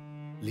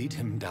 Lead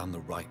him down the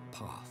right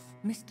path.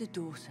 Mr.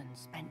 Dawson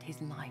spent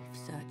his life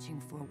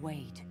searching for a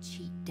way to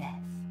cheat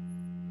death.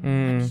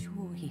 I'm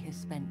sure he has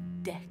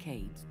spent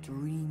decades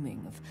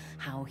dreaming of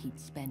how he'd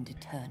spend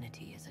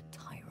eternity as a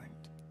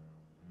tyrant.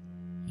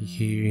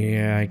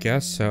 Yeah, I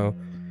guess so.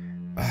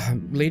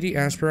 Lady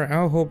Asper,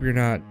 I hope you're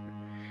not...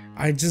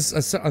 a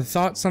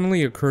thought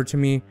suddenly occurred to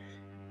me.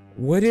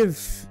 What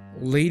if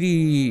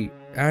Lady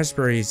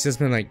Asbury's just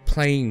been like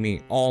playing me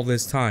all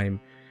this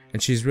time,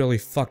 and she's really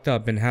fucked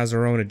up and has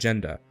her own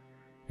agenda,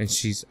 and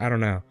she's, I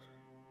don't know.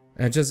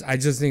 I just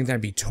think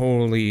that'd be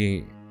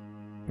totally,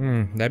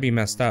 that'd be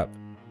messed up.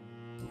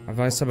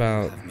 Advice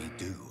about... What would you have me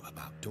do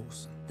about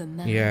Dawson? The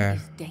man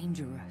is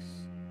dangerous.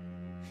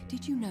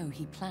 Did you know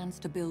he plans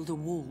to build a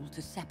wall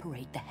to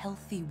separate the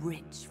healthy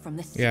rich from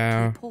the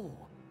sickly poor?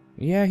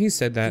 Yeah, he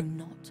said that. Do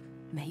not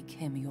make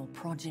him your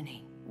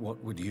progeny.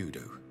 What would you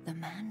do? The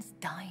man's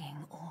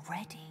dying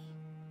already.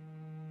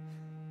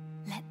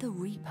 Let the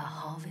Reaper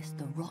harvest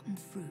the rotten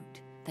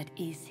fruit that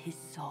is his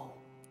soul.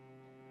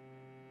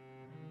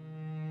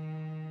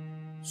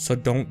 So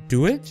don't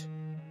do it?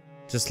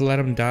 Just let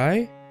him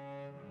die?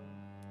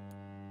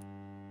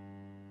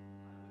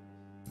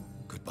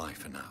 Goodbye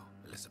for now,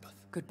 Elizabeth.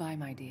 Goodbye,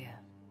 my dear.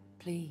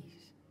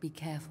 Please, be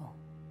careful.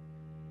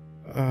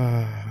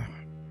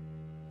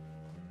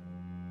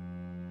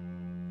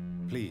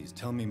 Please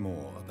tell me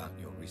more about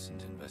your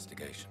recent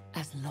investigation.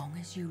 As long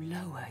as you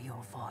lower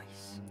your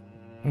voice.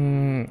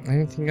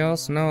 Anything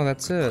else? No,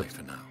 that's Goodbye it.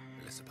 for now,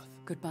 Elizabeth.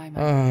 Goodbye, my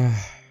dear.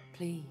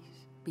 Please,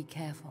 be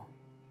careful.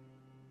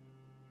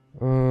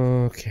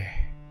 Okay.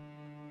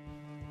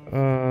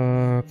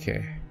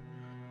 Okay.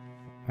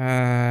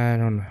 I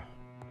don't know.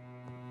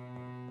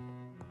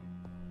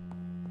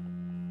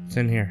 What's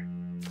in here?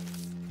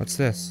 What's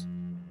this?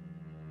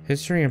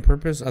 History and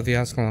purpose of the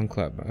Ascalon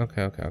Club.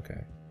 Okay.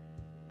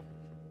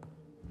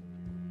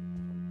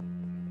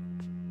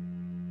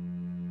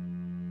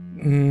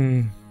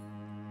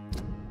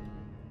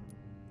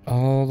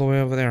 All the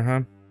way over there,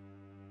 huh?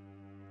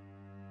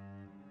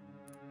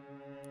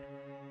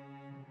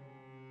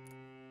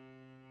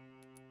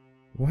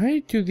 Why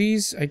do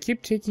these... I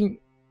keep taking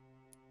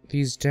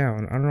these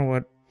down. I don't know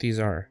what these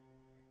are.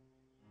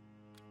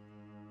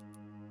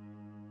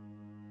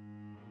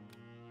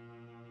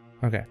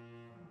 Okay.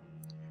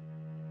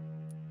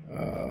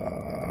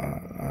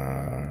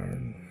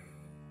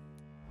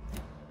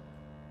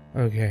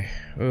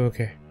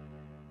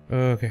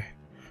 Okay.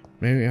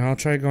 Maybe I'll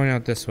try going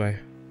out this way.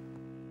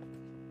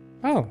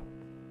 Oh.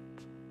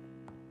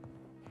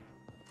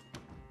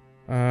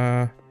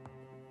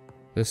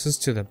 This is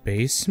to the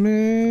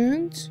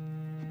basement?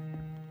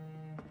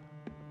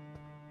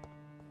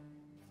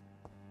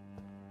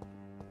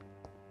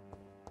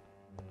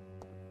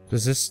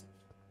 Does this...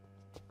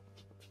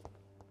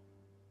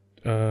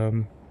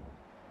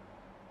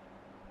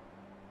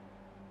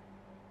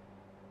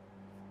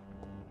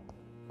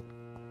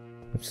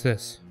 What's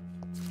this?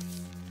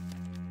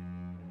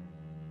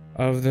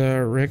 Of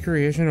the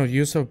recreational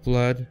use of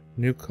blood,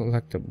 new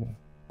collectible.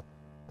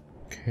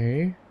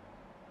 Okay.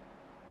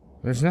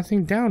 There's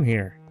nothing down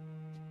here.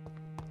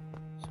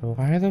 So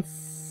why the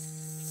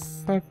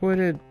fuck would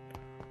it...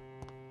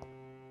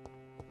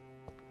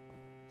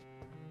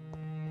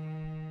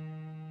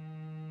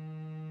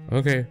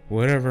 Okay,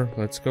 whatever.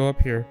 Let's go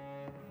up here.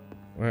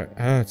 Where?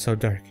 Oh, it's so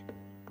dark.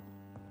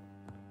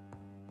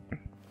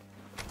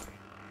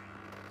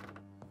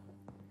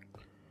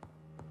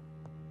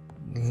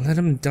 Let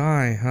him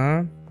die,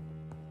 huh?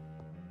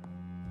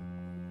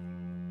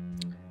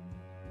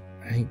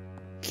 I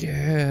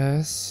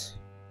guess...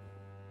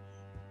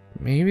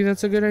 Maybe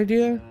that's a good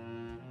idea?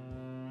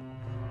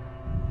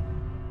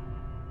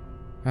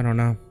 I don't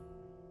know.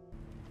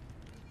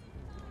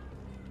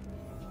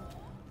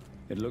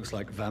 It looks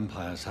like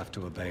vampires have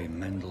to obey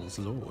Mendel's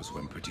laws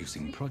when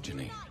producing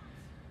progeny.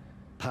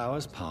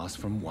 Powers pass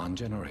from one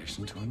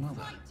generation to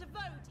another. Right to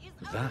vote is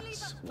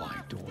That's why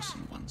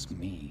Dawson wants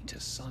me to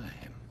sire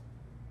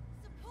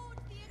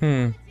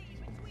him.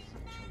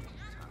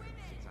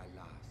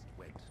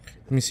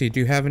 Let me see. Do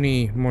you have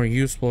any more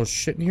useful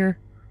shit in here?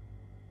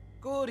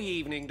 Good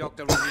evening,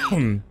 Dr.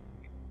 Reed.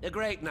 A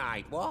great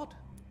night, what?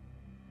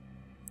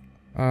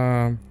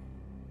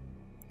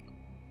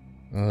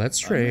 Let's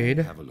trade.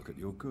 Have a look at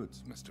your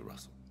goods, Mr.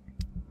 Russell.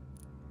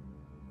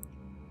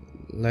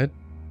 Lead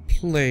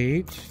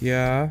plate,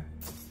 yeah.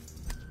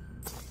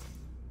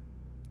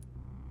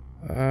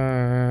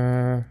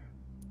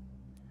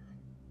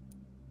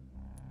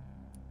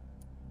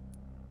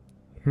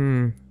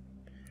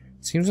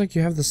 Seems like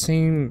you have the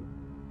same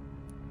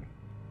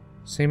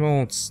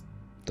old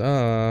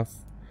stuff.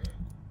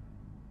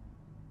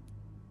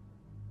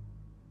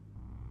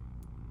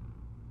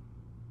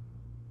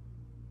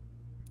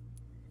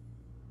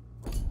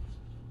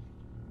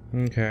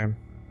 Okay.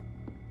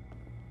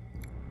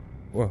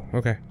 Whoa,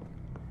 okay.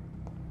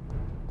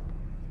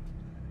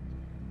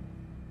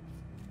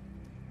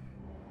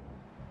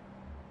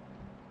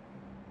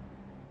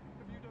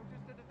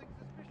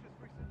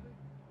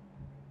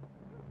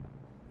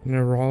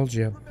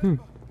 Neuralgia.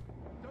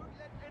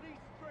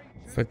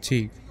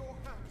 Fatigue.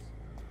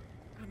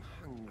 I'm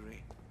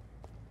hungry.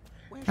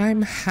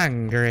 I'm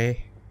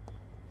hungry.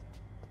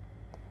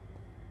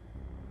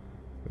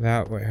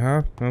 That way,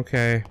 huh?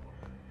 Okay.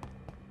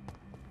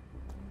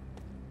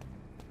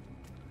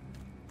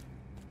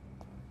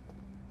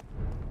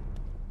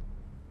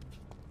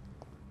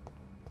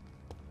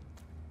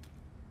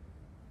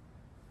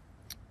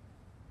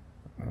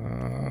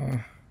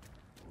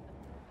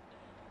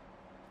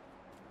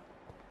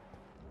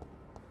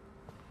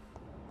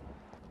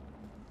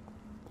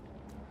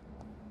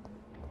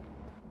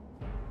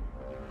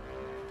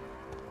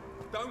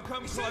 Don't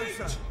come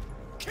closer.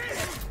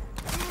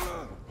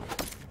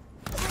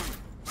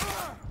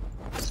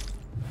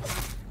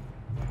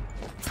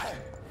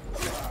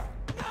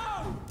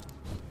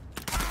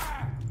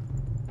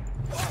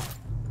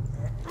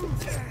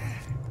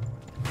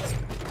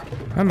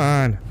 Come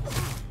on.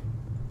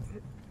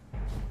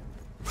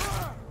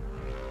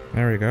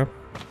 There we go.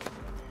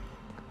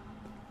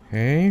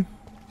 Okay.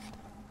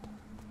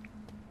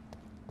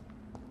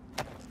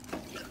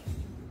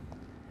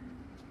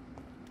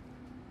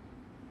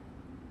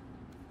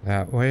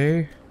 That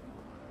way.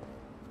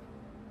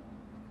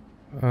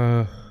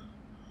 I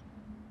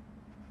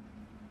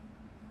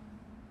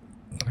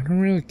don't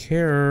really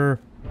care.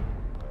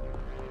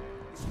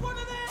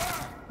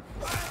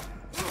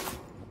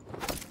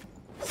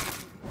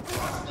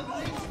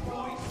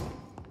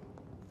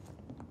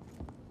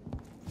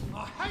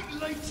 I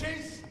hate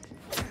leeches!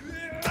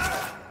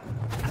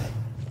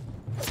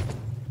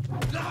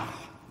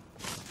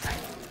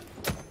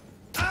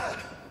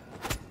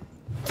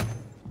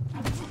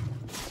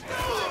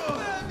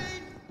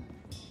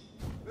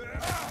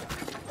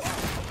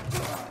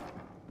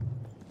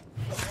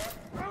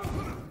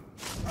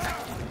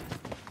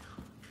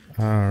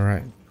 All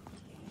right.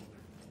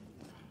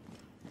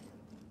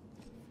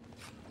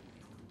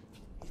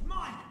 It's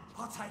mine!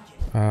 I'll take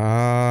it!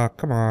 Ah,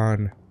 come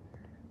on.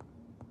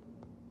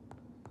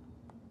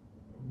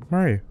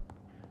 Where are you?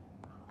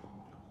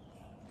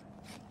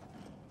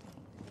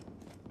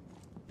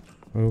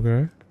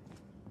 Okay.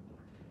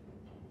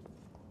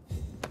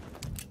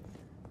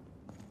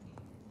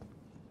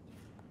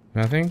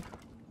 Nothing?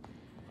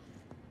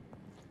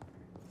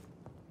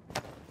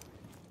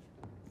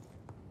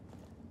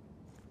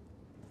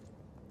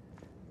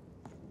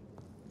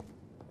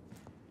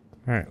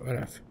 Alright,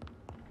 whatever.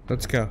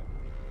 Let's go.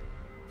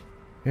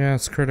 Yeah,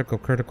 it's critical,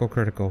 critical,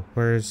 critical.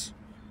 Where is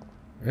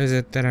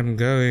it that I'm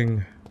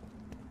going?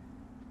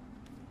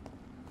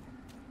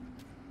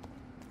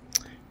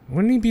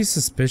 Wouldn't he be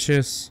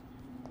suspicious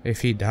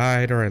if he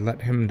died or I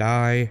let him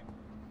die?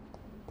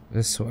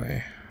 This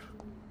way.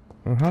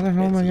 Well, how the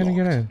hell am I gonna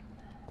get in?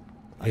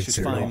 I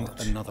should find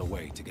another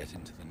way to get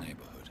into the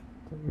neighborhood.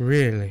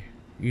 Really?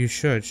 You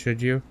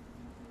should you?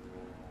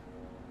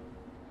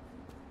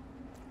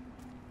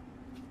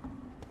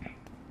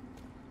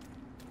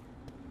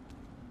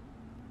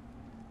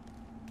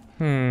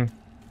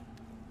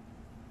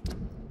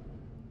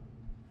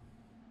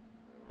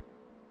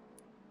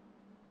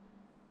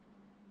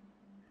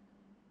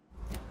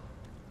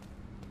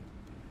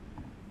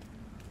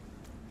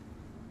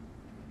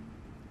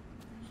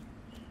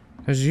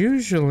 Because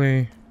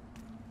usually...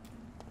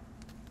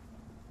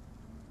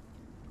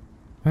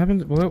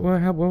 What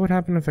would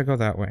happen if I go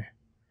that way?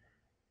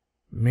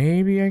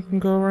 Maybe I can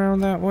go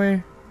around that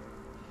way?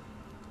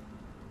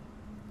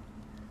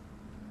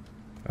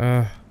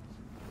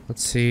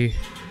 Let's see.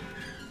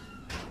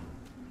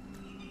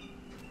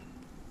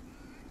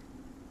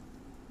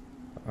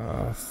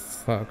 Oh,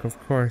 fuck, of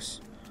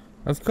course.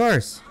 Of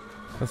course!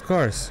 Of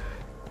course.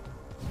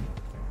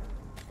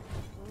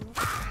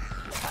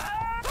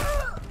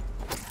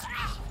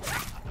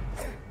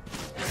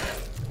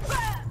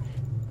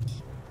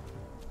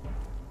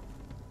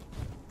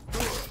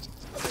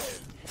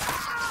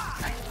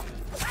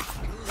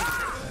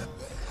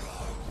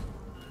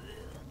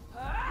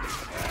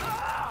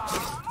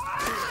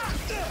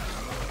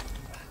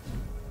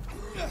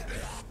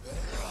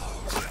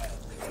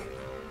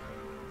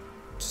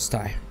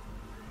 die.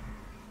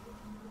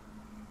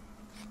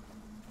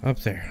 Up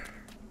there.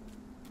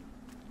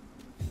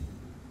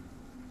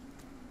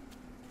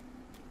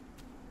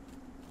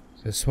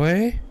 This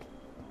way?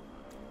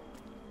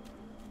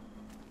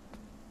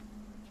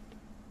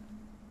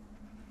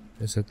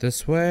 Is it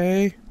this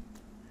way?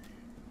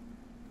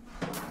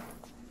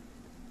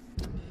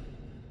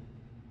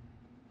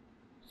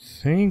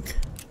 Think.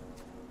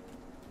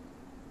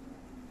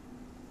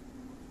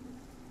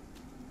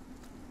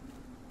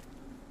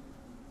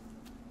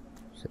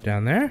 Is it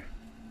down there?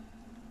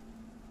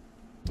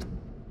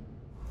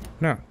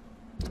 No.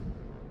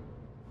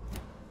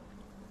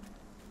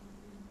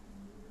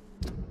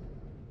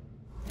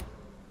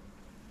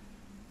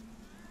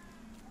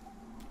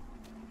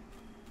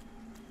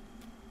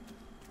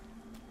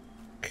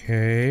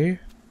 Okay.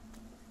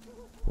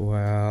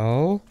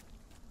 Well.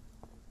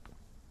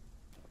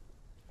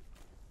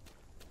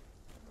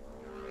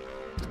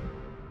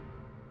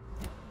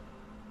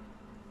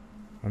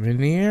 I'm in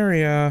the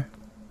area.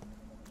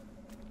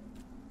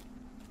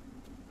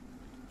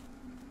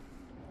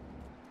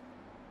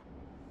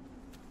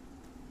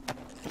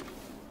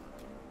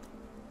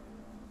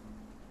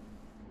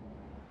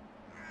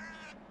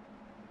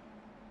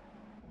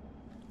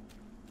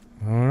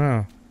 I don't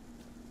know.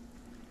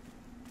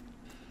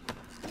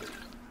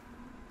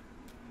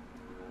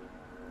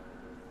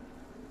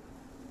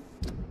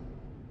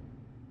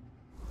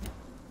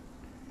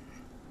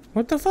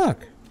 What the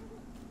fuck?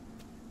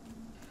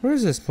 Where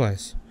is this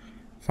place?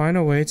 Find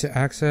a way to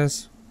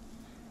access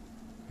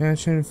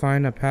mansion.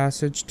 Find a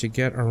passage to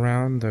get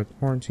around the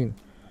quarantine.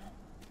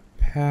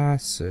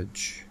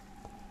 Passage.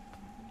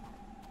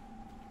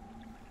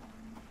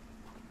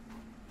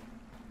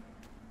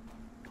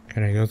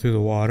 Can I go through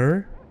the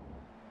water?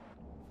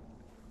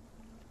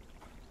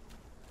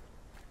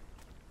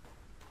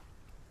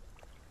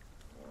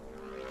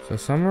 So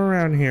somewhere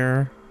around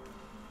here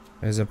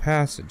is a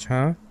passage,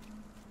 huh?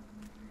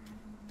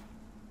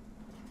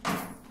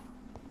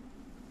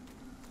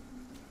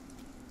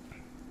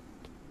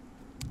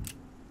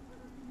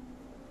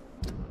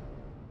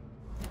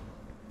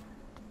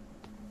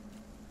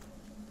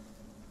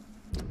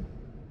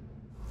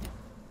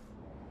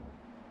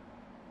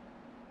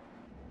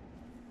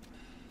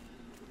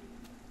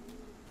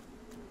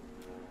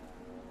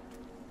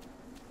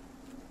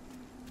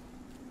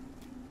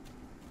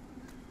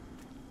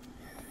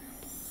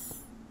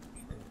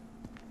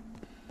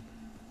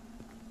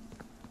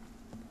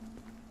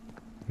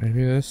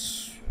 Maybe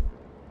this.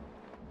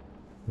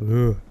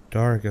 Ooh,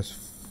 dark as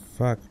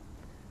fuck.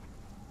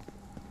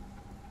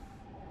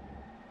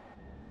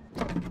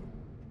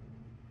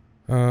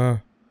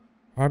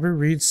 Aubrey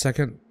Reed,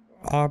 second.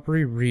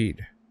 Aubrey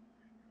Reed.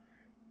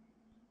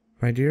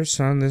 My dear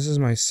son, this is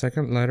my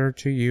second letter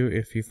to you.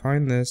 If you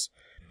find this,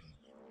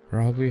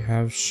 probably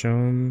have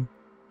shown.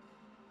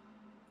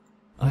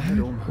 I had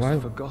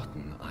almost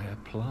forgotten I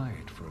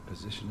applied for a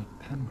position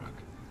at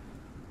Pembroke.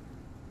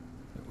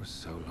 It was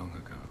so long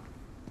ago.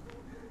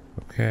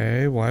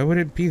 Okay, why would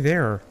it be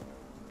there?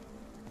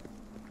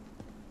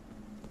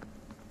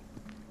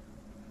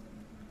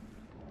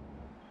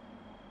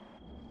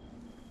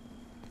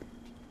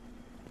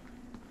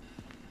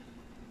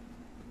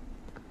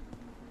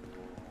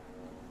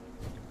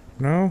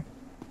 No?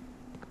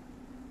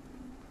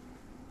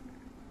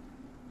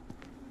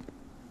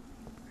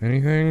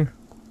 Anything?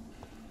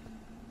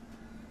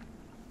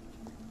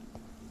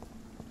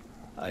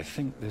 I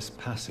think this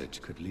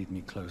passage could lead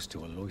me close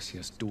to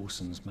Aloysius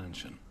Dawson's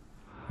mansion.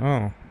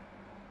 Oh.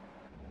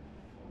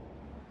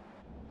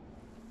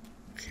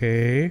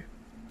 Okay.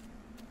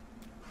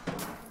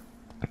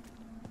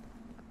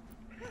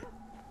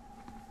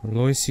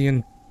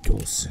 Aloysian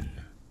Dawson.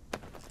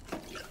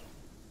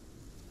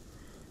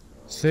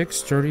 Thick,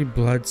 sturdy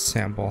blood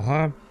sample,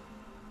 huh?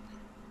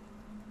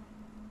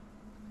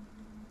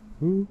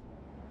 Who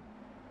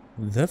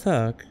the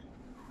fuck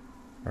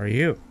are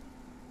you?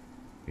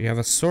 You have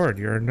a sword.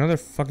 You're another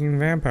fucking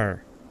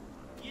vampire.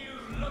 You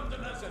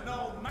Londoners are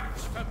no match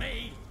for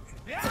me.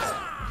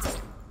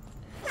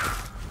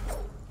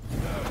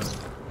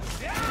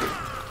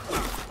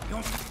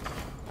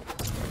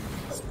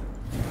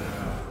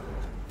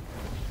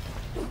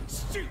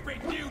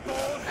 Stupid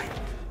newborn.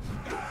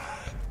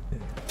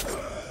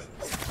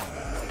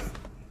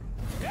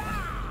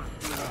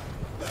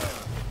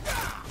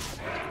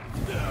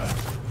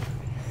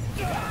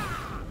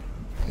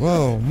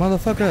 Whoa,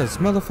 motherfuckers,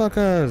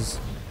 motherfuckers,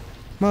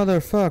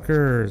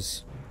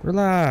 motherfuckers,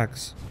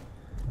 relax.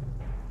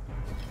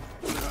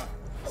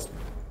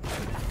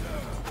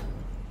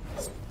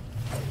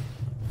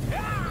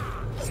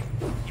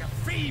 You're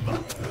feeble.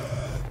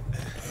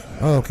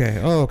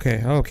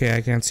 Okay,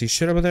 I can't see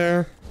shit over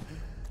there.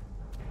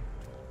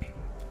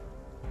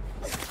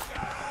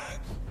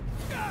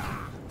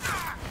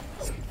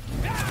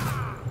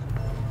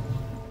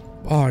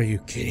 Are you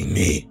kidding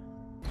me?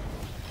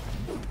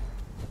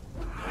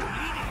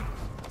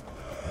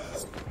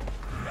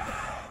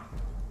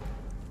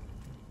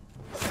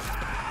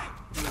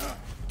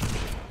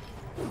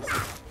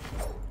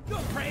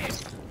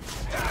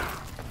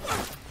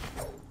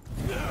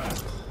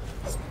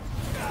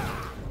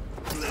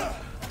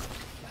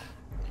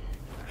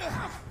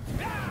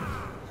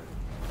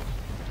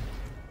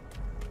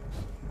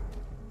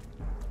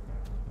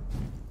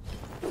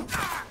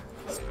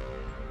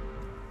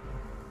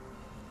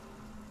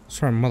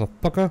 Sorry,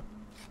 motherfucker.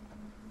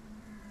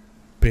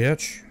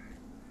 Bitch.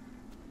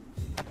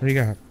 What do you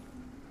got?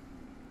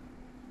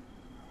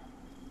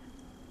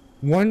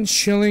 1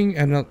 shilling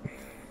and a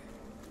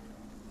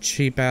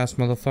cheap ass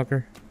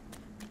motherfucker.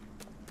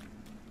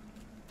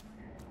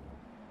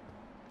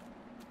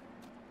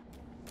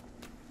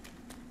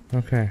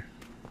 Okay.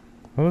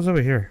 What was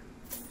over here?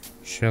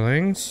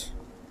 Shillings.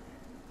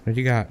 What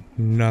do you got?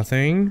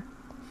 Nothing.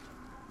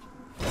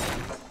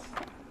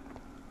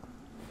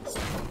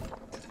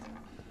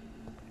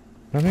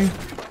 Nothing?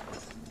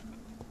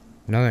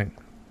 Nothing.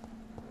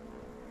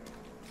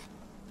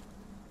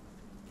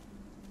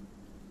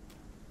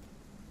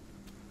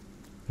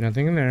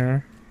 Nothing in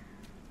there.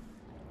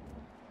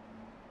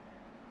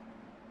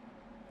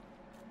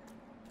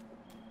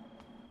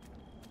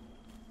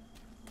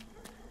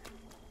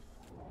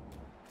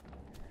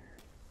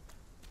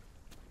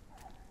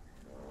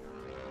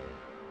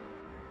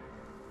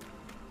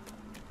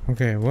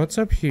 Okay, what's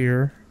up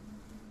here?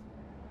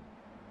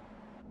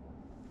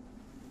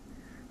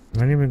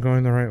 I'm not even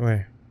going the right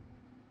way.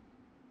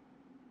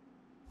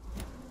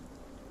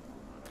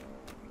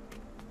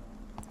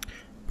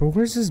 But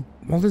where's this,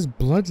 all this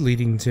blood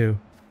leading to?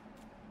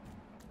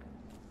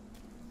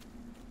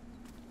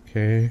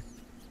 Okay.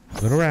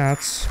 Little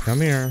rats, come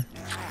here.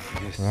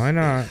 Why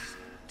not?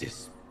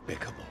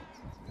 Despicable.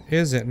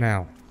 Is it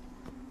now?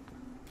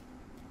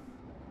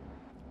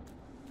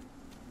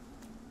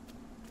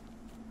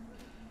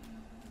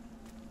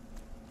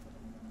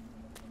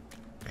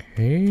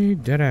 Okay,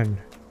 dead end.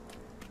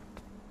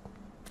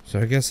 So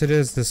I guess it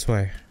is this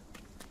way.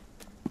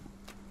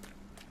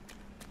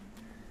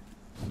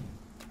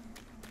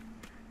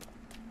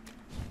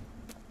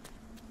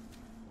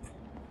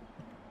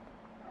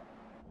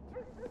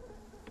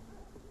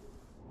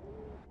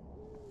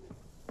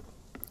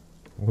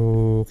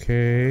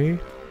 Okay.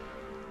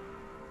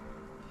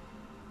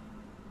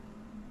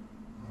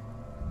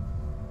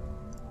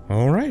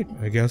 All right,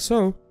 I guess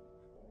so.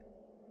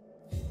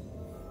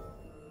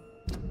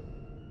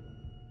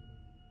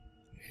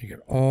 You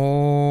get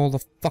all the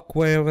fuck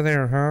way over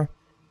there, huh?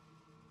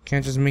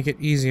 Can't just make it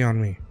easy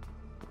on me.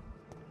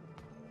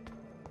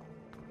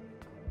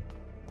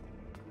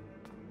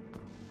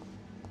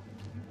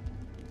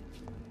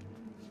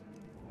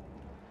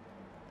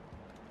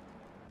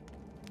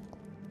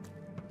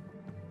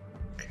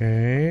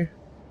 Okay.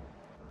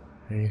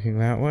 Anything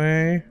that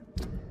way?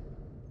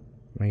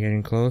 Am I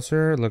getting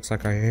closer? It looks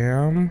like I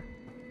am.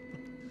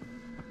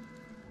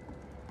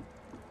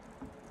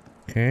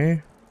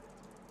 Okay.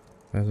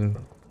 Doesn't.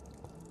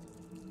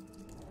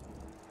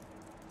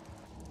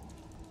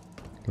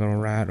 Little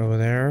rat over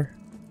there.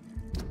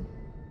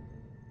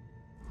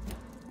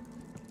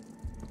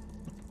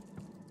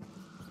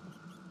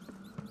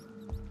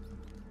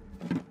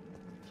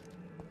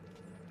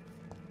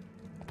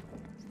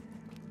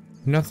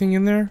 Nothing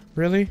in there?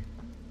 Really?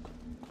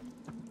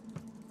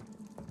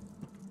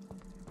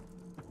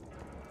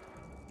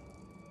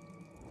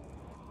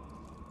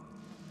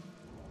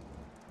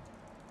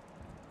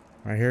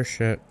 I hear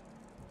shit.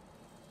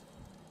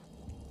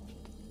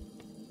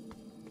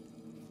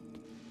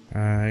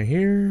 I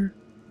hear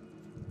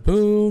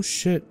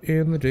bullshit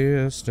in the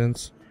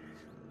distance.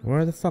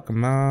 Where the fuck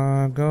am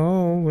I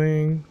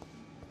going?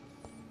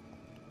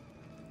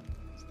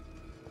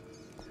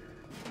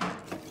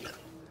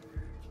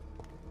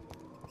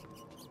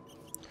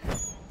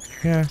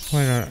 Yeah,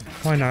 why not?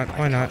 Why not?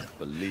 Why not? I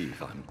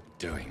believe I'm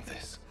doing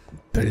this.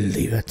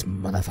 Believe it,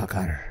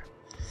 motherfucker.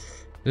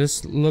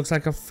 This looks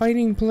like a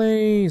fighting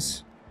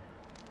place.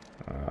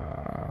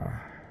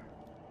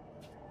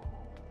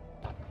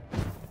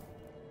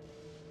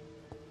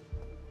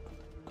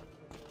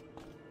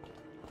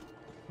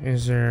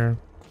 Is there...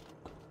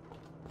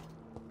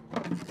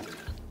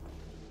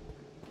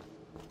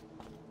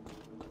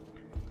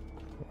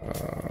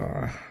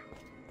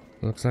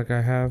 looks like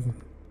I have...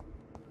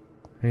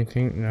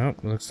 anything? Nope,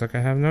 looks like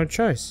I have no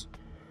choice.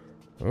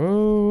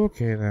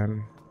 Okay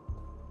then.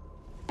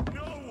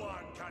 No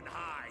one can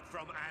hide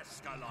from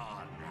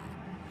Ascalon.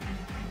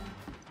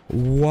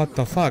 What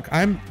the fuck?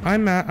 I'm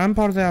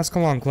part of the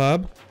Ascalon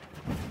Club.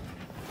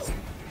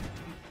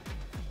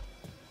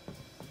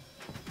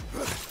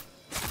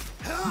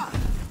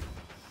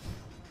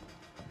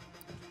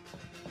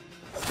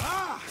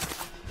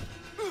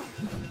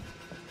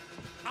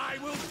 I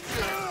will.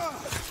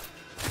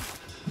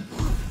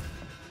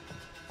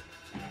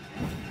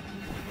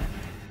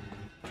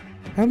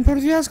 I'm part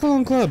of the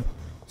Ascalon Club.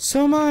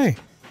 So am I.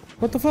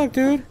 What the fuck,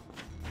 dude?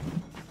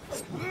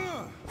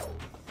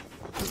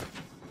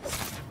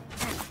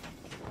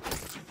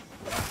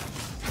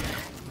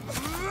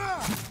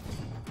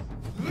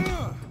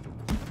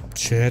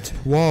 Shit.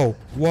 Whoa.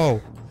 Whoa.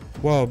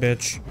 Whoa,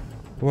 bitch.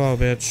 Whoa,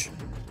 bitch.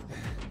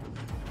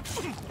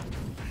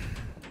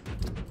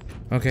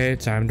 Okay,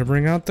 time to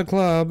bring out the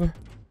club.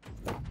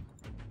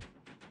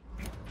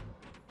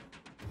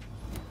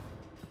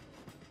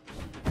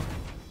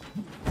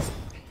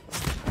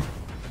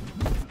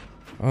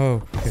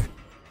 Oh, okay.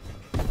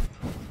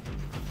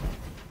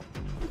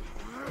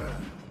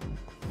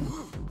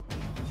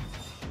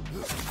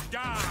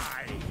 Die.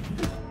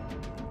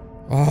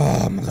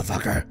 Oh,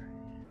 motherfucker.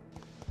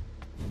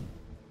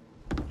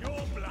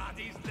 Your blood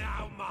is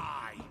now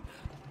mine.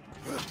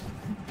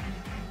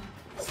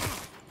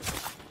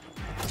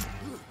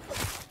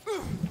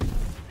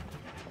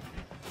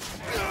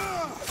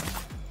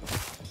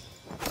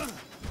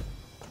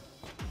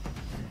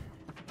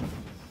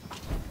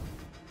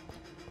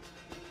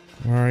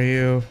 Where are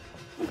you?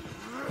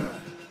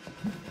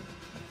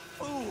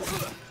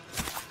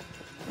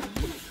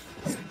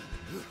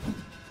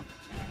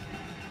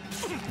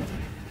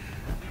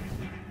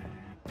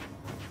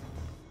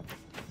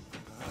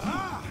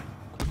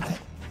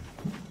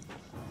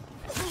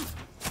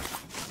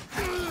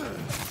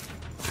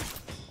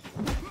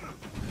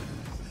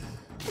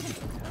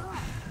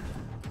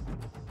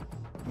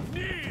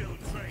 Kneel,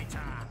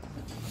 traitor.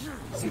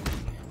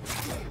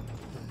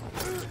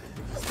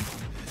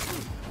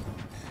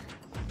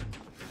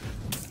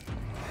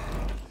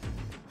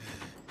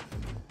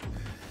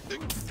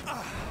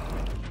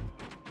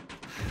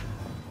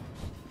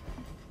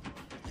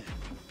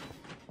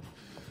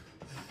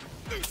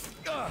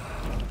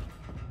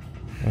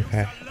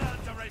 Okay. Learn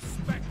to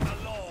respect the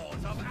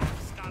laws of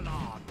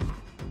Ascalon.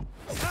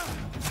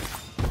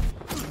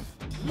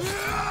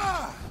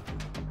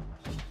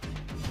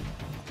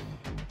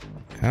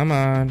 Come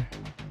on.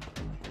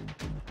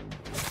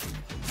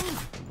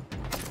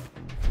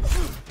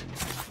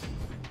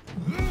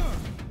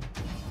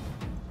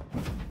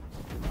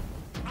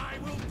 I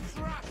will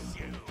crush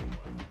you.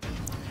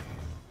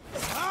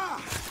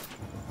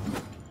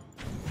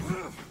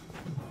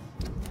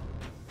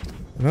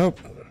 Nope.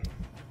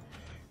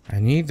 I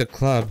need the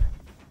club.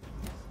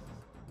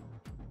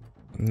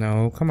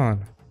 No, come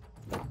on.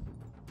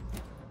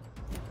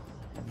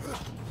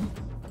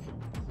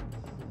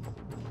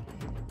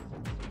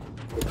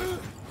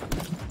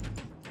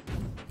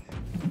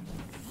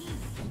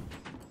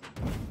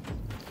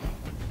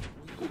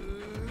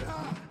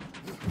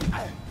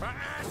 For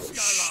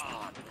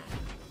Ascalon.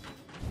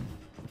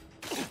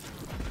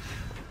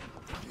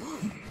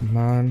 Come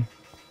on.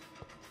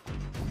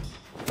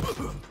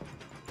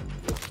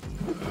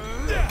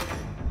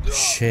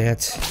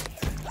 Shit.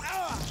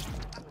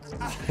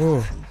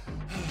 Ooh.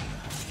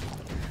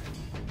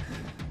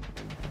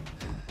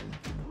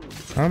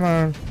 Come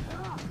on.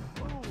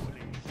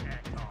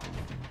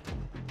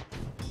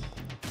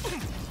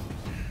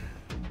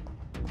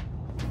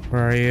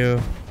 Where are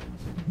you?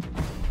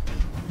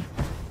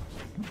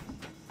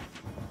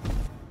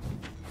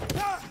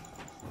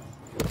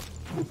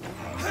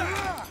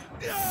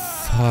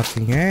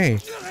 Fucking A.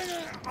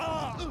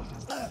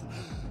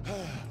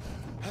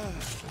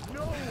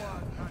 No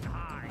one can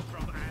hide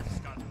from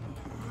Ascalon.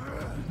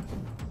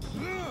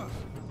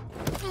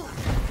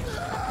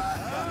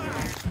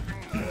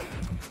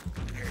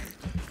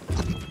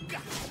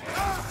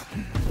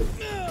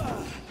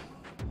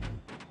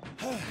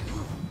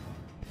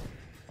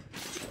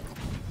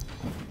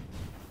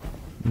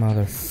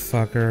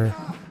 Motherfucker.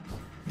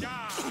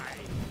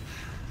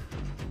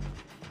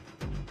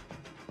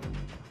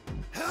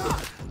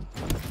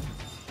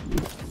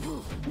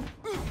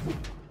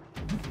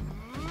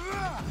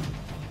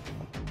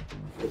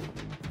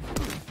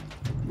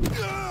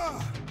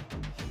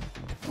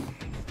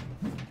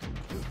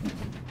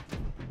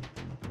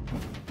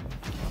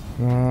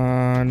 Come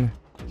on.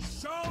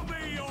 Show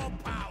me your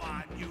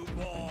power,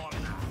 newborn.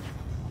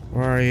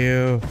 Where are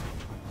you?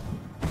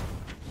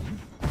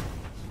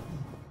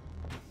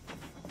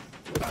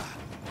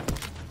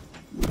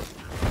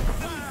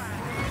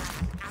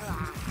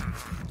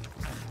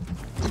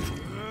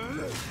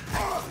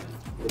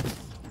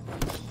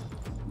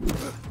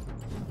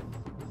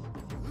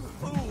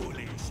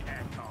 Foolish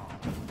echo.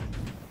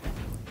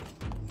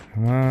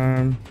 Come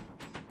on.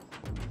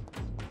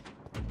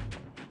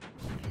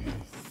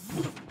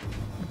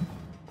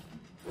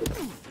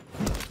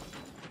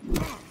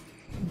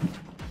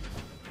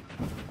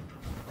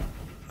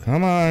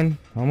 Come on.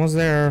 Almost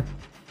there.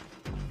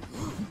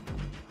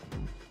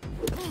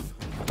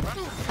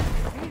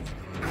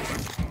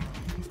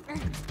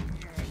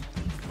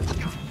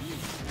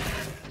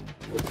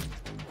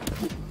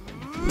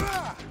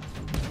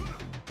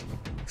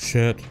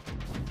 Shit.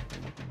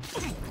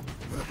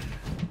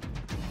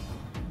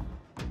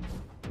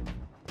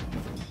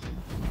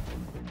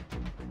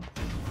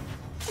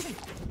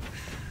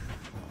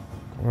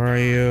 Where are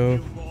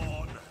you?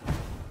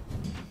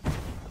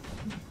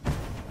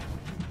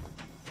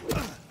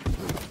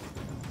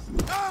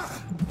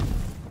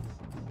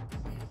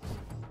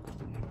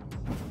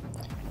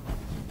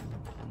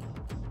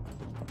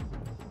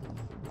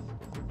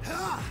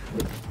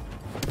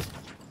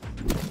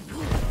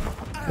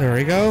 There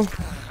we go.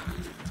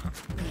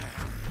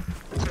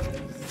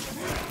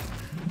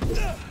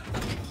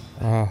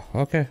 Oh,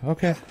 okay,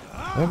 okay,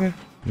 okay.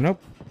 Nope.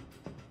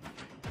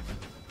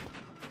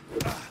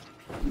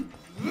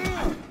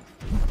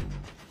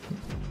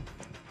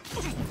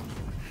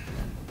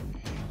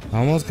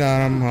 Almost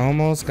got him,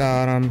 almost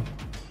got him.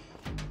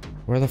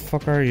 Where the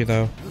fuck are you,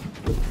 though?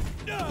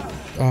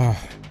 Oh,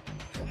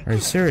 are you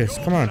serious?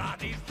 Come on.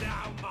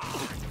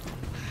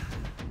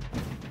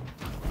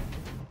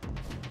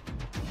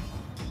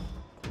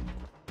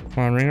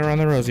 Come on, ring around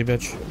the rosy,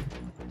 bitch.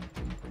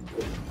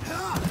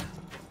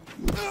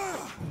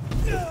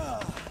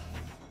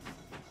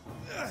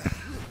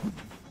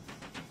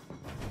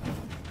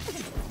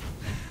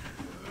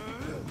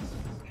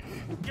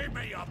 Give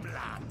me your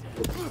blood.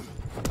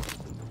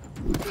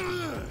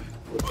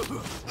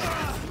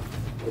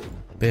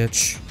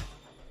 Bitch.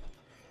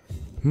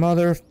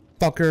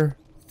 Motherfucker.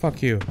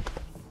 Fuck you.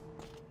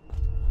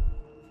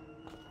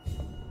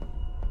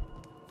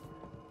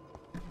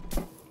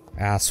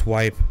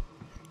 Asswipe.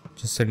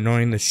 Just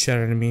annoying the shit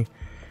out of me.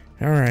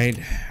 Alright.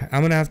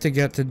 I'm gonna have to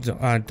get to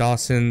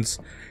Dawson's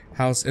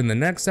house in the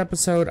next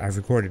episode. I've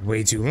recorded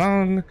way too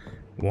long.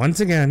 Once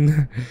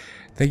again.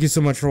 Thank you so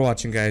much for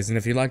watching, guys. And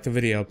if you liked the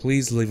video,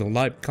 please leave a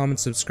like, comment,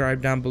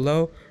 subscribe down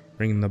below.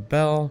 Ring the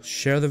bell.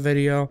 Share the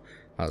video.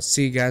 I'll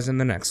see you guys in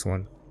the next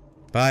one.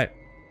 Bye.